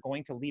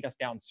lead us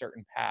down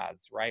certain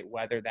paths, right?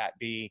 Whether that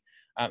be,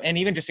 and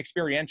even just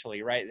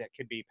experientially, right? That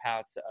could be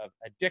paths of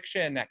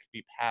addiction, that could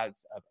be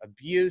paths of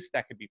abuse,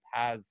 that could be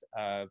paths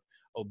of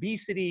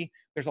obesity.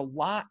 There's a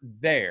lot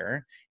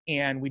there,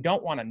 and we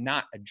don't want to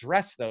not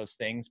address those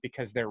things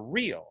because they're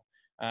real.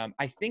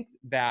 I think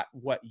that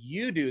what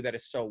you do that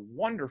is so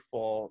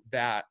wonderful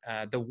that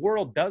the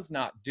world does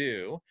not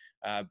do,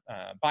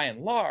 by and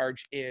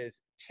large,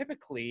 is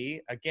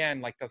typically, again,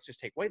 like, let's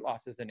just take weight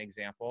loss as an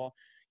example.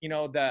 You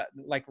know,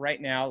 like right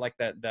now, like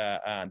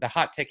the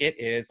hot ticket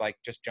is like,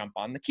 just jump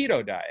on the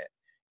keto diet.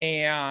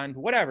 And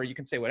whatever, you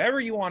can say whatever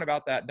you want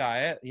about that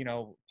diet, you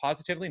know,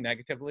 positively,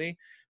 negatively,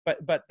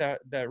 but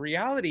the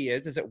reality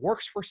is it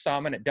works for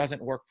some and it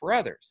doesn't work for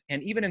others.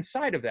 And even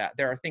inside of that,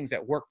 there are things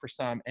that work for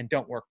some and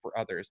don't work for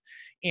others.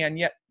 And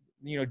yet,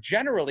 you know,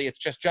 generally it's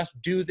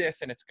just do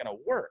this and it's going to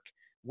work.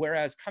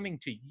 Whereas coming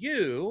to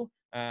you,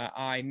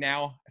 I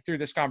now, through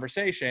this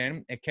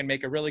conversation, it can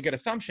make a really good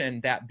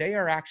assumption that they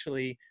are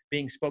actually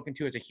being spoken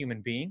to as a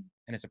human being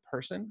and as a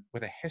person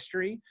with a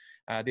history,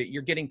 that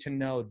you're getting to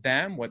know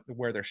them,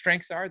 where their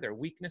strengths are, their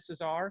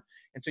weaknesses are.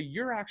 And so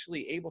you're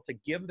actually able to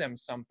give them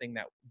something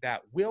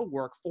that will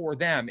work for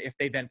them if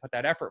they then put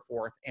that effort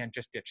forth and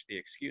just ditch the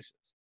excuses.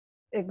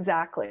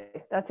 Exactly.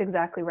 That's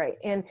exactly right.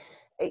 And,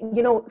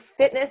 you know,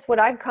 fitness, what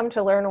I've come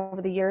to learn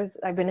over the years,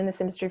 I've been in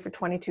this industry for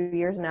 22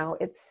 years now.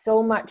 It's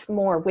so much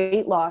more.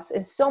 Weight loss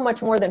is so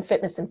much more than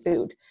fitness and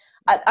food.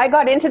 I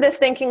got into this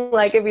thinking,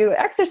 like, if you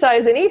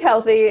exercise and eat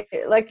healthy,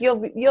 like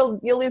you'll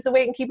lose the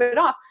weight and keep it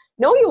off.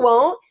 No, you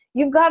won't.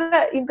 you've got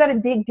to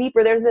dig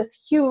deeper. There's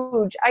this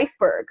huge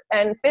iceberg,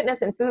 and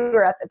fitness and food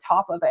are at the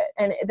top of it.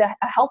 And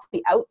a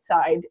healthy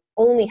outside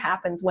only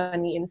happens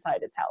when the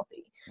inside is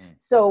healthy.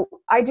 So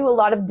I do a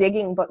lot of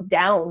digging, but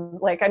down,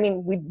 like, I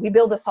mean, we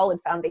build a solid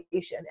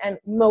foundation, and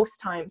most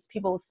times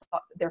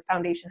their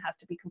foundation has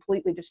to be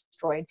completely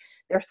destroyed.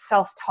 Their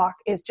self-talk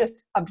is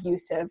just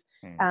abusive.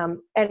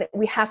 And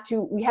we have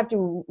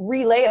to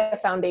relay a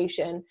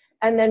foundation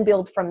and then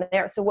build from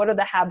there. So what are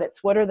the habits?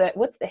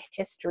 What's the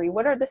history?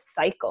 What are the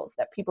cycles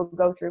that people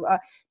go through?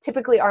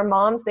 Typically our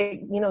moms,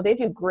 they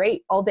do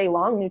great all day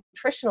long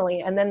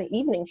nutritionally, and then the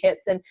evening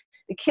hits and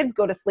the kids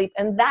go to sleep,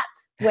 and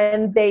that's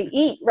when they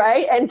eat,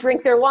 right? And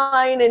drink their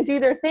wine and do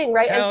their thing,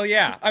 right? Hell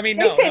yeah. I mean,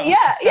 no.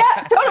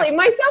 Yeah, totally.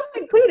 Myself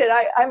included.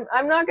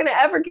 I'm not going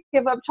to ever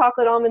give up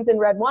chocolate, almonds, and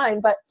red wine,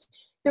 but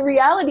the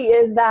reality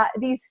is that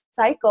these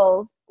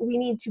cycles, we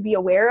need to be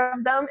aware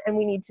of them, and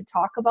we need to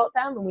talk about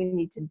them, and we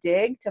need to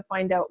dig to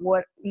find out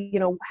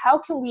how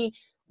can we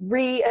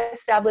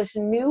reestablish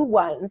new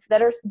ones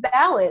that are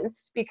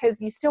balanced, because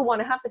you still want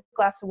to have the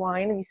glass of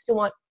wine and you still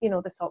want,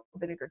 the salt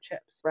and vinegar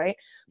chips, right?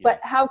 Yeah. But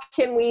how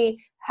can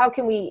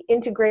we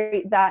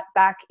integrate that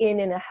back in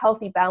a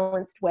healthy,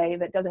 balanced way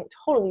that doesn't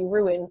totally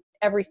ruin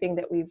everything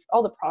that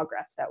all the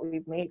progress that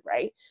we've made,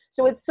 right?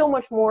 So it's so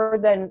much more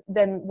than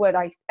what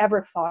I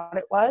ever thought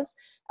it was.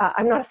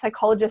 I'm not a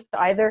psychologist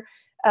either.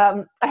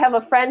 I have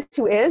a friend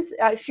who is.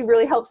 She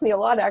really helps me a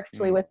lot,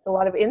 actually, with a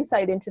lot of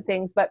insight into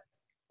things. But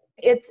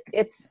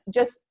it's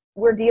just,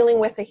 we're dealing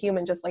with a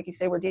human, just like you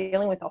say, we're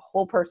dealing with a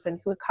whole person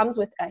who comes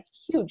with a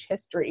huge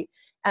history,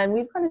 and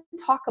we've got to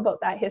talk about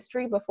that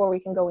history before we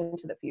can go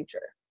into the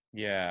future.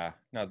 Yeah,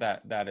 no,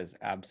 that is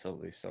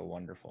absolutely so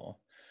wonderful.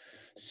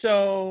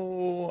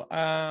 So,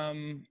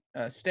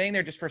 staying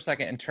there just for a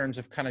second in terms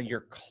of kind of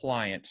your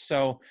client.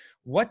 So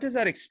what does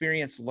that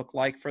experience look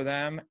like for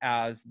them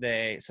so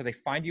they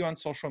find you on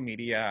social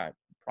media,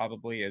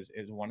 probably is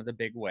one of the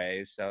big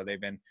ways. So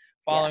they've been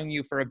following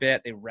you for a bit,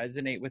 they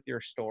resonate with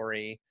your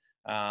story.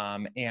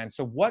 And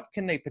so what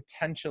can they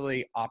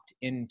potentially opt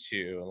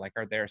into? Like,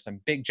 are there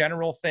some big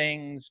general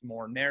things,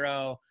 more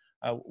narrow?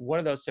 What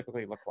do those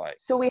typically look like?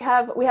 So we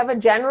have a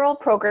general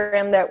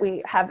program that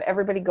we have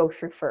everybody go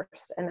through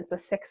first, and it's a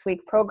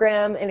 6-week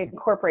program, and it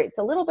incorporates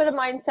a little bit of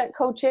mindset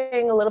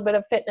coaching, a little bit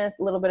of fitness,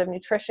 a little bit of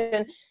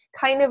nutrition,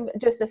 kind of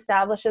just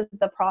establishes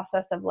the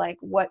process of like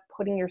what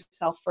putting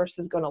yourself first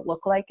is going to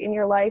look like in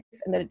your life,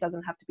 and that it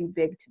doesn't have to be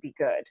big to be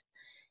good.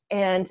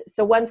 And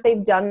so once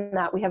they've done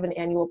that, we have an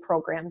annual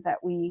program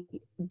that we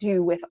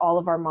do with all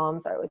of our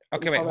moms.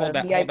 Okay, wait, hold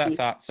that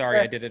thought. Sorry,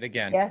 I did it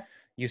again. Yeah.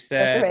 You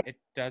said it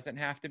doesn't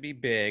have to be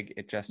big.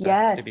 It just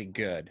has to be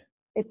good.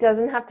 It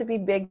doesn't have to be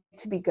big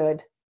to be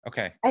good.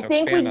 Okay. I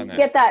think we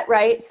get that,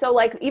 right? So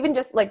like, even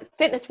just like the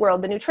fitness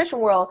world, the nutrition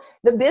world,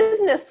 the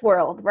business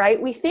world, right?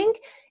 We think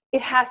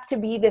it has to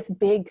be this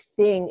big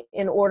thing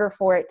in order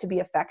for it to be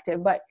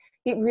effective, but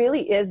it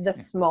really is the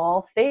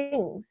small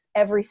things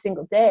every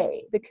single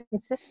day, the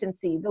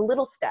consistency, the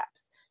little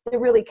steps that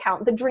really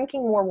count, the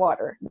drinking more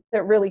water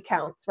that really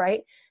counts,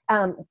 right?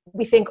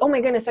 We think, oh my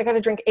goodness, I got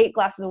to drink 8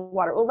 glasses of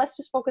water. Well, let's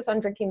just focus on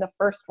drinking the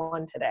first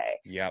one today.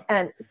 Yep.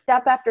 And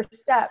step after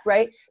step,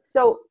 right?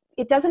 So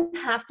it doesn't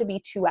have to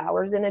be 2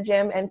 hours in a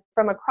gym. And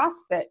from a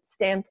CrossFit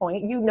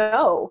standpoint,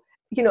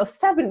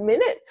 7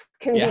 minutes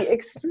can be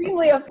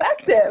extremely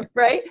effective,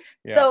 right?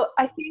 Yeah. So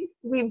I think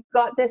we've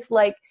got this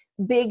like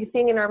big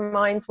thing in our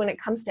minds when it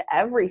comes to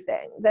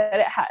everything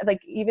that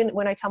like, even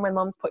when I tell my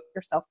moms, put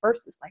yourself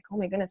first, it's like, oh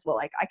my goodness, well,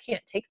 like I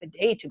can't take the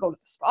day to go to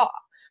the spa.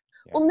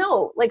 Yeah. Well,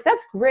 no, like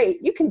that's great.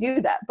 You can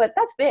do that, but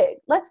that's big.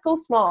 Let's go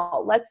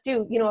small. Let's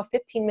do, a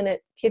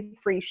 15-minute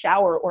kid-free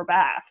shower or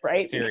bath,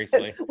 right?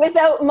 Seriously.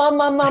 Without mom,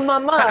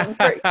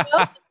 because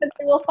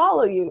they will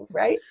follow you,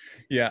 right?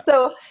 Yeah.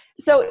 So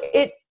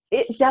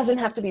it doesn't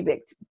have to be big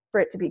for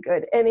it to be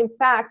good. And in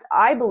fact,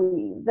 I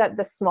believe that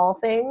the small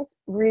things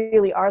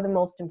really are the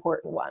most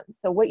important ones.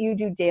 So what you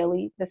do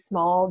daily, the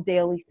small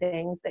daily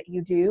things that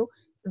you do,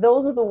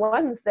 those are the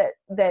ones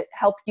that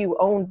help you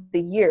own the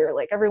year.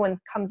 Like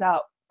everyone comes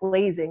out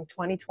blazing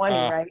 2020,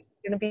 right?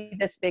 It's going to be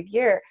this big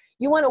year.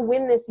 You want to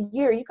win this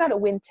year, you got to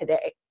win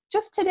today.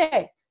 Just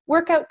today.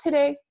 Work out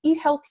today, eat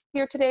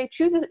healthier today,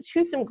 choose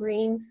some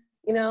greens,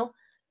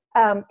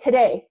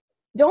 today.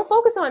 Don't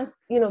focus on,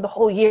 the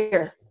whole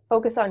year.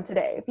 Focus on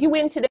today. If you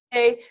win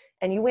today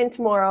and you win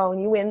tomorrow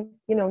and you win,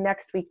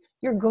 next week,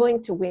 you're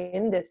going to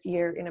win this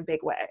year in a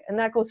big way. And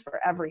that goes for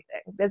everything,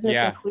 business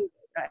included,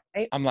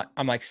 right?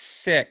 I'm like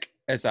sick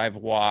as I've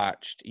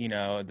watched, I'm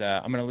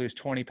going to lose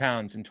 20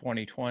 pounds in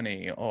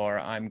 2020, or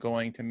I'm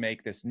going to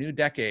make this new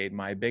decade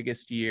my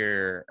biggest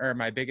year or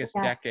my biggest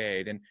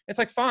decade. And it's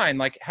like, fine,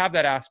 like have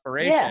that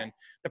aspiration. Yeah.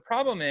 The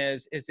problem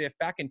is if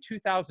back in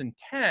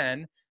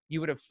 2010, you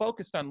would have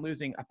focused on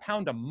losing a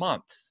pound a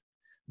month,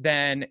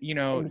 then, you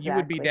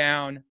would be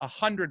down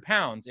 100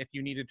 pounds if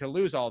you needed to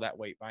lose all that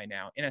weight by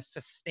now in a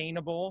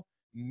sustainable,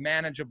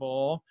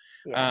 manageable,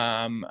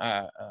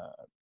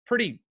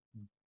 pretty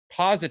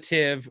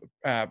positive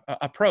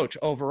approach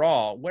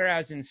overall.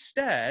 Whereas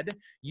instead,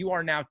 you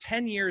are now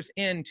 10 years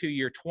into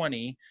your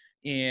 20,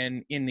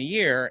 in the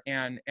year,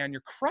 and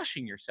you're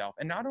crushing yourself.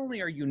 And not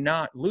only are you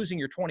not losing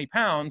your 20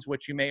 pounds,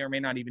 which you may or may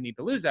not even need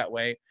to lose that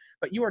way,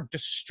 but you are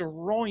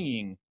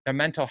destroying the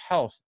mental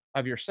health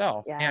of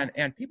yourself. Yes.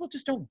 And people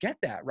just don't get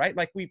that, right?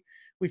 Like we've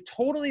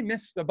totally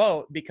missed the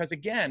boat, because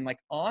again, like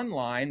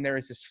online, there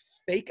is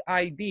this fake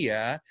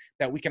idea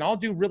that we can all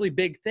do really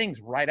big things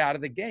right out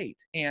of the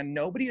gate. And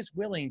nobody is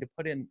willing to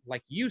put in,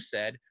 like you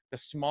said, the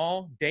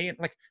small day,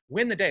 like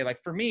win the day. Like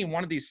for me,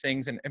 one of these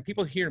things, and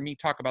people hear me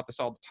talk about this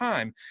all the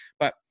time,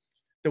 but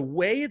the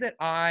way that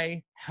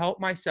I help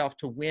myself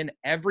to win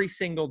every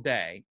single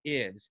day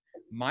is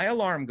my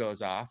alarm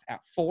goes off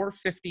at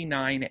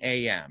 4:59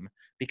 a.m.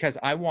 because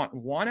I want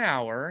 1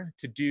 hour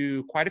to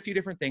do quite a few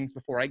different things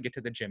before I get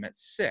to the gym at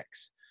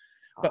 6.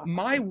 But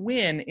my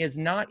win is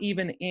not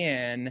even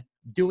in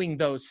doing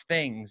those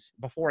things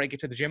before I get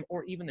to the gym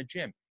or even the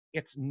gym.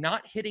 It's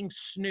not hitting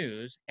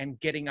snooze and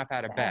getting up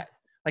out of bed.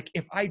 Like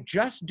if I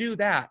just do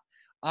that,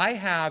 I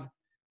have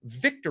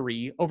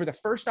victory over the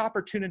first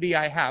opportunity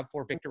I have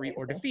for victory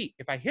or defeat.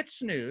 If I hit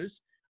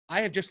snooze,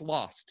 I have just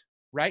lost.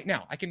 Right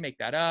now, I can make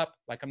that up.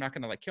 Like I'm not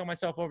going to like kill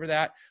myself over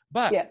that,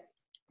 but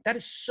that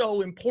is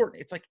so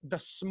important. It's like the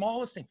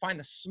smallest thing. Find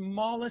the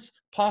smallest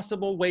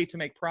possible way to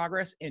make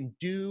progress and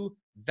do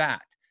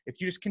that. If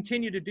you just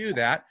continue to do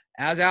that,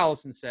 as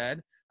Alison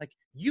said, like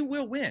you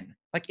will win.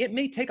 Like it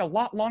may take a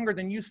lot longer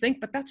than you think,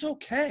 but that's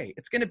okay.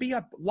 It's going to be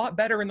a lot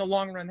better in the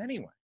long run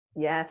anyway.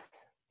 Yes,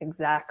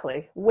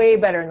 exactly. Way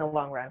better in the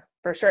long run,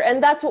 for sure.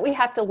 And that's what we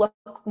have to look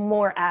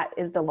more at,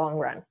 is the long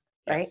run,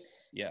 right?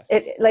 Yes.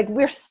 Like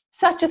we're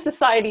such a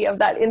society of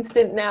that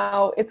instant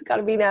now. It's got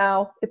to be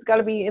now. It's got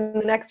to be in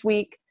the next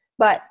week.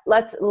 But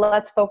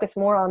let's focus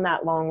more on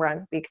that long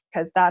run,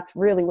 because that's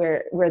really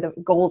where the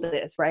gold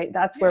is, right?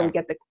 That's where we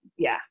get the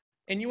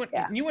And you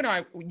and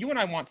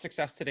I want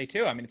success today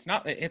too. I mean, it's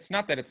not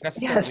that it's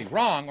necessarily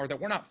wrong or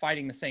that we're not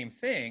fighting the same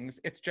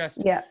things. It's just,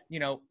 you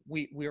know,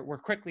 we're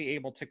quickly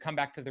able to come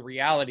back to the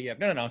reality of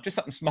no, just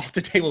something small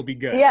today will be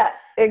good. Yeah,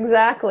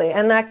 exactly.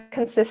 And that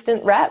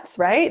consistent reps,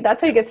 right?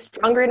 That's how you get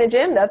stronger in a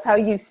gym. That's how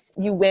you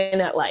win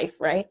at life,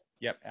 right?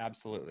 Yep,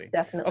 absolutely.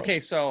 Definitely.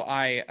 Okay, so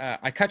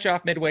I cut you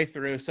off midway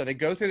through. So they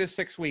go through the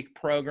 6-week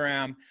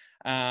program,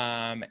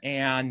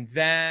 and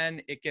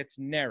then it gets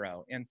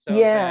narrow. And so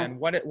then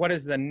what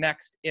is the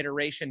next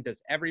iteration?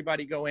 Does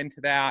everybody go into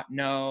that?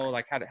 No,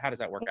 like how does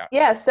that work out?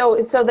 Yeah, so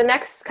the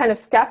next kind of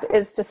step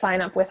is to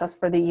sign up with us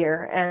for the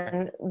year,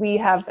 and we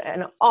have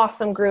an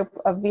awesome group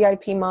of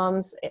VIP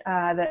moms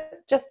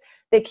that just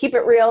they keep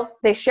it real.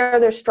 They share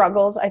their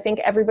struggles. I think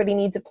everybody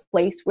needs a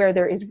place where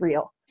there is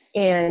real.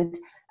 And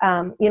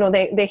you know,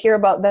 they hear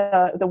about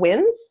the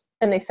wins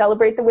and they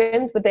celebrate the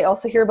wins, but they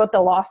also hear about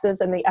the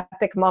losses and the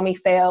epic mommy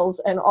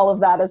fails and all of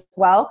that as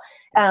well.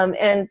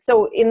 And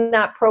so in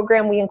that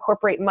program, we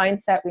incorporate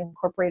mindset. We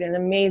incorporate an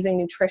amazing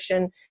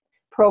nutrition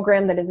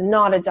program that is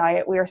not a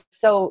diet. We are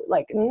so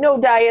like no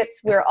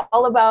diets. We're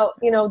all about,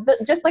 you know,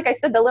 just like I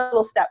said, the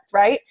little steps,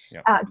 right?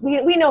 Yep.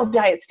 We know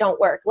diets don't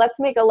work.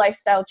 Let's make a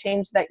lifestyle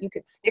change that you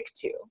could stick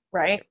to,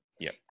 right?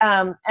 Yep.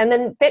 And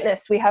then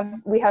fitness, we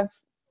have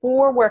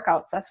 4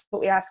 workouts. That's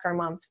what we ask our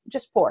moms.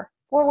 Just 4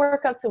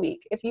 workouts a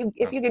week. If you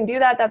can do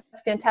that,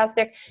 that's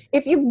fantastic.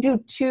 If you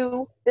do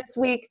 2 this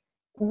week,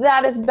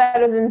 that is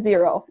better than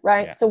 0,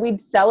 right? Yeah. So we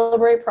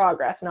celebrate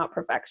progress, not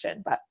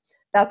perfection, but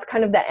that's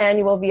kind of the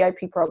annual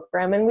VIP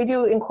program. And we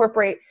do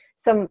incorporate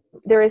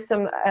there is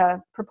some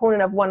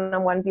proponent of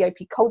one-on-one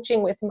VIP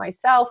coaching with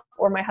myself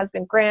or my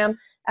husband, Graham,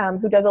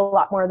 who does a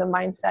lot more of the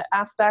mindset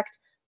aspect.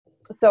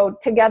 So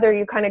together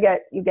you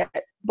get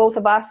both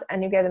of us,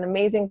 and you get an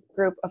amazing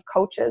group of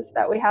coaches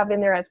that we have in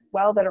there as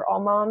well that are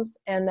all moms,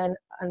 and then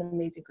an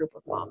amazing group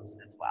of moms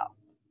as well.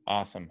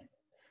 Awesome.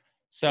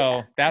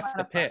 So that's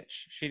the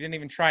pitch. She didn't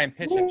even try and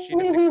pitch it. She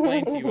just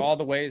explained to you all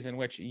the ways in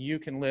which you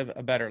can live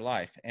a better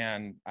life.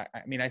 And I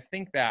mean, I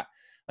think that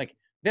like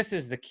this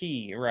is the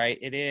key, right?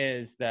 It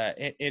is the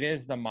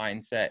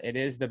mindset. It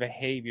is the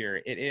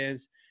behavior.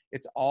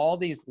 It's all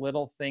these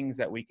little things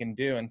that we can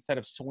do instead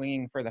of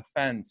swinging for the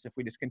fence. If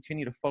we just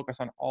continue to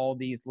focus on all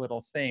these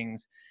little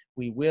things,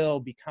 we will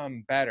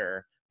become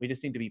better. We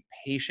just need to be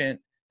patient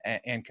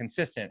and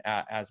consistent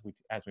as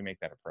we make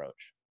that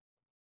approach.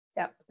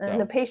 Yeah. And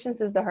the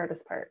patience is the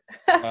hardest part.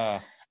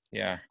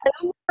 Yeah. And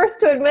I'm the first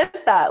to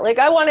admit that. Like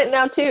I want it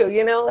now too,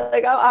 you know,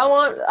 like I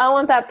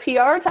want that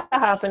PR to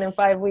happen in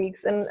 5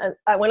 weeks. And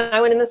when I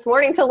went in this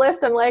morning to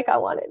lift, I'm like, I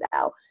want it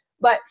now.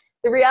 But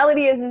the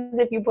reality is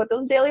if you put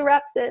those daily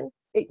reps in,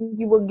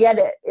 you will get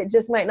it. It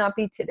just might not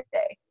be today,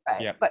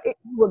 right? Yep. But you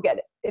will get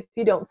it if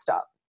you don't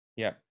stop.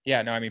 Yeah.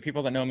 Yeah. No, I mean,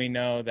 people that know me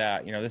know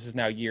that, you know, this is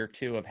now year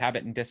 2 of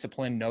habit and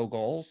discipline, no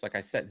goals. Like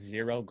I set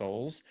 0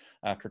 goals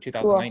for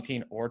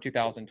 2019 or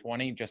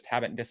 2020, just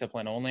habit and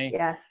discipline only.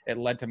 Yes. It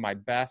led to my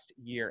best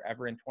year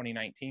ever in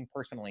 2019,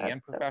 personally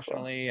and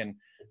professionally. So cool.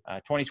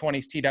 And 2020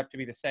 is teed up to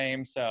be the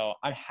same. So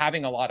I'm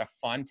having a lot of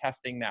fun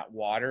testing that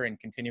water and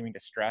continuing to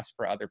stress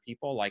for other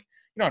people. Like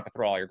you don't have to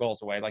throw all your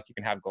goals away. Like you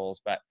can have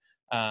goals, but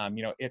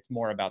you know, it's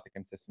more about the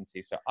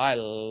consistency. So I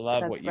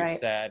love what you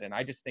said. And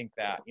I just think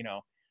that, you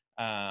know,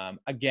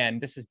 Again,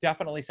 this is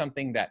definitely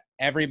something that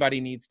everybody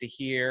needs to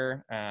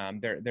hear.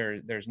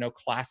 There's no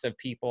class of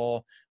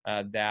people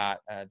that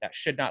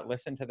should not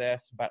listen to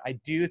this, but I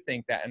do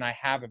think that, and I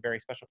have a very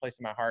special place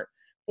in my heart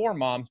for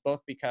moms,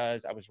 both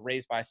because I was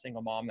raised by a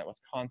single mom that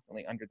was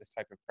constantly under this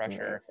type of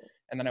pressure. Amazing.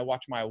 And then I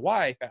watch my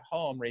wife at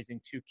home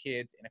raising 2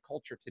 kids in a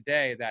culture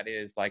today that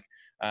is like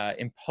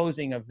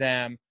imposing of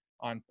them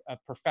of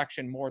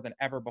perfection more than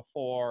ever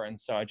before. And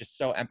so I'm just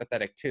so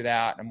empathetic to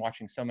that. I'm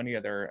watching so many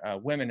other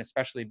women,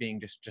 especially being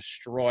just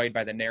destroyed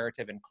by the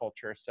narrative and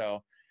culture.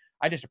 So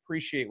I just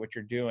appreciate what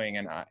you're doing.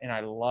 And I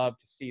love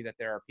to see that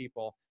there are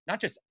people not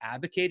just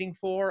advocating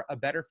for a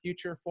better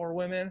future for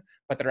women,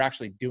 but that are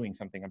actually doing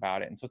something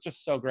about it. And so it's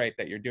just so great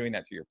that you're doing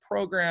that through your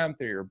program,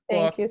 through your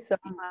book. Thank you so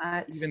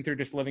much. Even through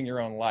just living your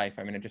own life.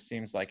 I mean, it just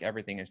seems like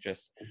everything is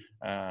just,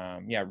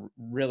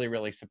 really,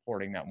 really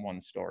supporting that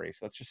one story.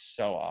 So it's just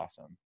so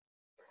awesome.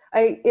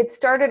 It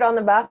started on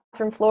the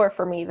bathroom floor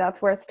for me.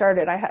 That's where it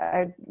started. I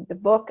had the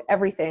book,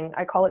 everything.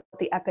 I call it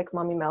the Epic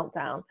Mommy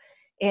Meltdown.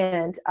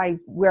 And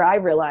where I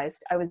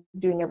realized I was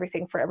doing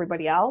everything for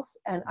everybody else,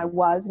 and I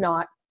was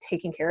not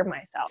taking care of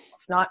myself,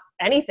 not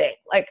anything.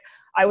 Like,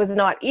 I was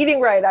not eating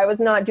right. I was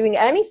not doing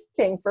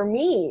anything for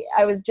me.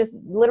 I was just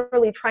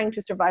literally trying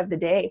to survive the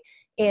day.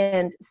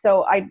 And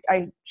so I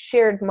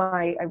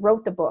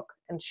wrote the book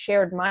and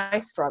shared my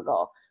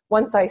struggle.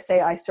 Once I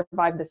say I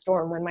survived the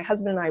storm, when my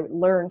husband and I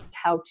learned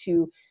how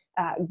to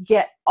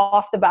get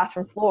off the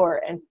bathroom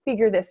floor and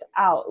figure this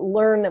out,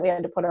 learn that we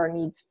had to put our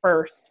needs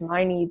first.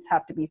 My needs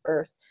have to be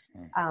first.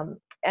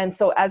 And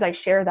so as I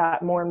share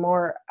that more and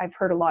more, I've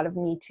heard a lot of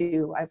Me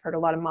Too. I've heard a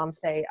lot of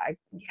moms say,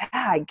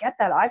 I get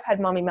that. I've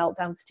had mommy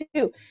meltdowns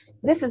too.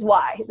 This is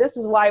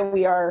why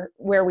we are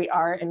where we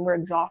are, and we're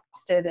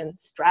exhausted and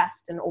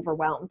stressed and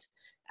overwhelmed.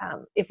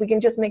 If we can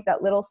just make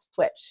that little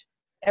switch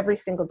every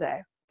single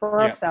day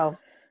for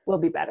ourselves, we'll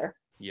be better.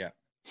 Yeah.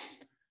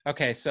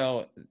 Okay.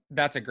 So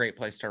that's a great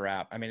place to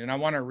wrap. I mean, and I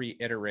want to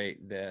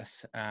reiterate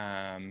this.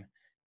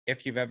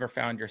 If you've ever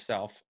found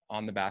yourself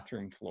on the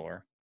bathroom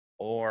floor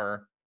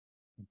or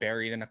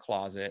buried in a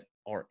closet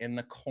or in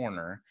the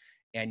corner,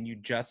 and you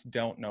just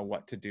don't know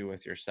what to do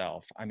with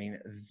yourself, I mean,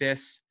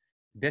 this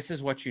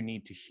is what you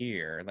need to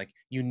hear. Like,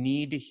 you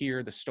need to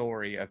hear the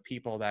story of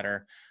people that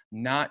are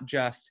not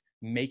just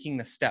making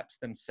the steps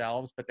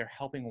themselves, but they're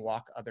helping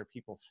walk other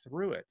people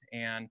through it.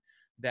 And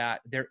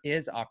that there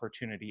is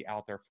opportunity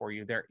out there for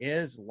you. There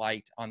is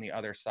light on the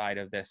other side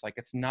of this. Like,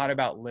 it's not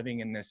about living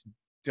in this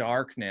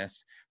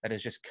darkness that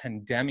is just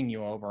condemning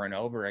you over and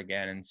over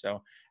again. And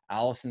so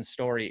Alison's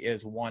story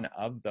is one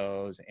of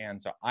those.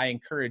 And so I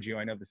encourage you,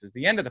 I know this is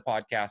the end of the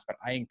podcast, but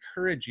I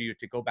encourage you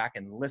to go back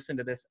and listen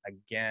to this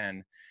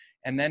again,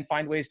 and then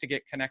find ways to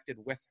get connected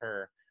with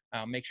her.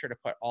 Make sure to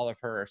put all of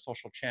her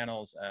social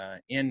channels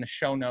in the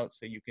show notes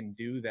so you can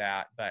do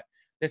that. But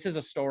this is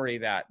a story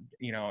that,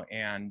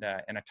 and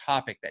a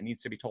topic that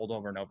needs to be told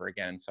over and over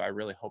again. So I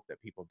really hope that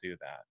people do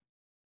that.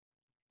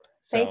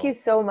 Thank you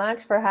so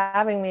much for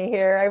having me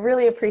here. I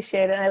really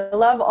appreciate it. And I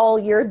love all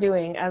you're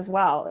doing as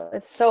well.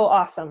 It's so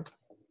awesome.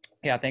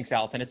 Yeah, thanks,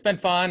 Alison. It's been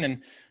fun,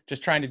 and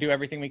just trying to do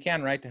everything we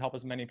can, right, to help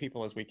as many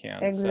people as we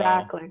can.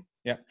 Exactly.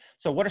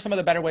 So what are some of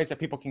the better ways that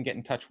people can get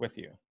in touch with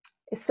you?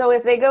 So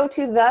if they go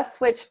to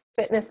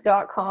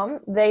theswitchfitness.com,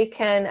 they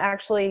can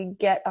actually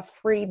get a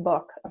free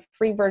book, a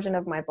free version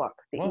of my book.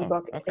 The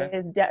ebook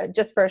is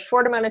just for a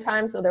short amount of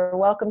time, so they're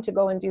welcome to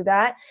go and do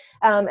that.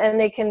 And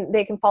they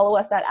can follow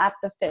us at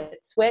The Fit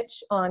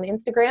Switch on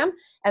Instagram,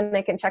 and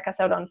they can check us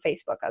out on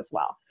Facebook as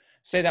well.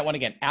 Say that one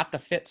again. At The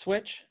Fit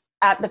Switch?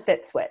 At The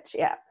Fit Switch,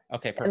 yeah.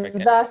 Okay, perfect.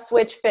 And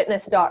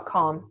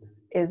theswitchfitness.com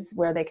is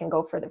where they can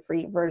go for the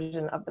free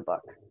version of the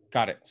book.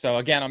 Got it. So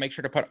again, I'll make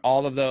sure to put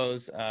all of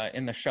those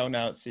in the show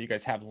notes so you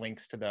guys have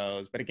links to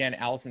those. But again,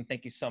 Alison,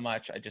 thank you so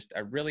much. I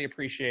really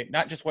appreciate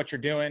not just what you're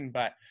doing,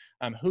 but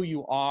who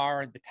you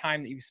are, the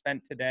time that you've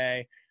spent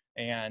today,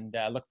 and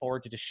look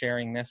forward to just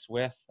sharing this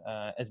with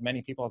as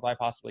many people as I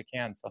possibly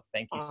can. So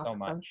thank you so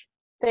much.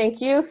 Thank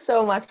you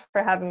so much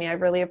for having me. I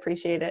really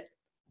appreciate it.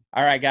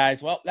 All right,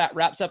 guys. Well, that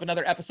wraps up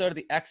another episode of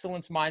the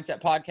Excellence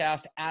Mindset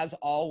Podcast. As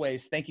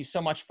always, thank you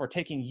so much for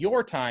taking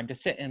your time to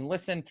sit and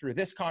listen through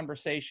this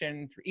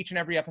conversation, through each and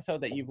every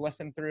episode that you've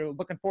listened through.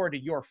 Looking forward to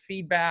your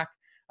feedback,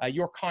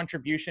 your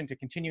contribution to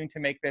continuing to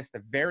make this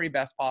the very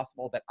best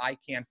possible that I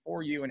can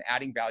for you, and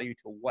adding value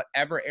to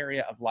whatever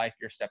area of life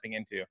you're stepping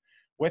into.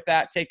 With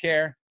that, take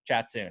care.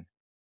 Chat soon.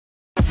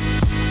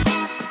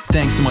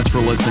 Thanks so much for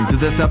listening to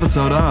this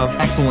episode of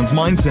Excellence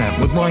Mindset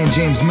with Ryan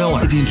James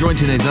Miller. If you enjoyed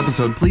today's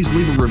episode, please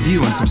leave a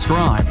review and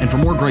subscribe. And for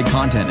more great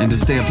content and to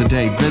stay up to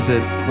date,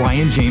 visit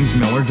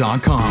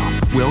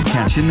RyanJamesMiller.com. We'll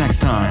catch you next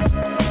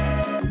time.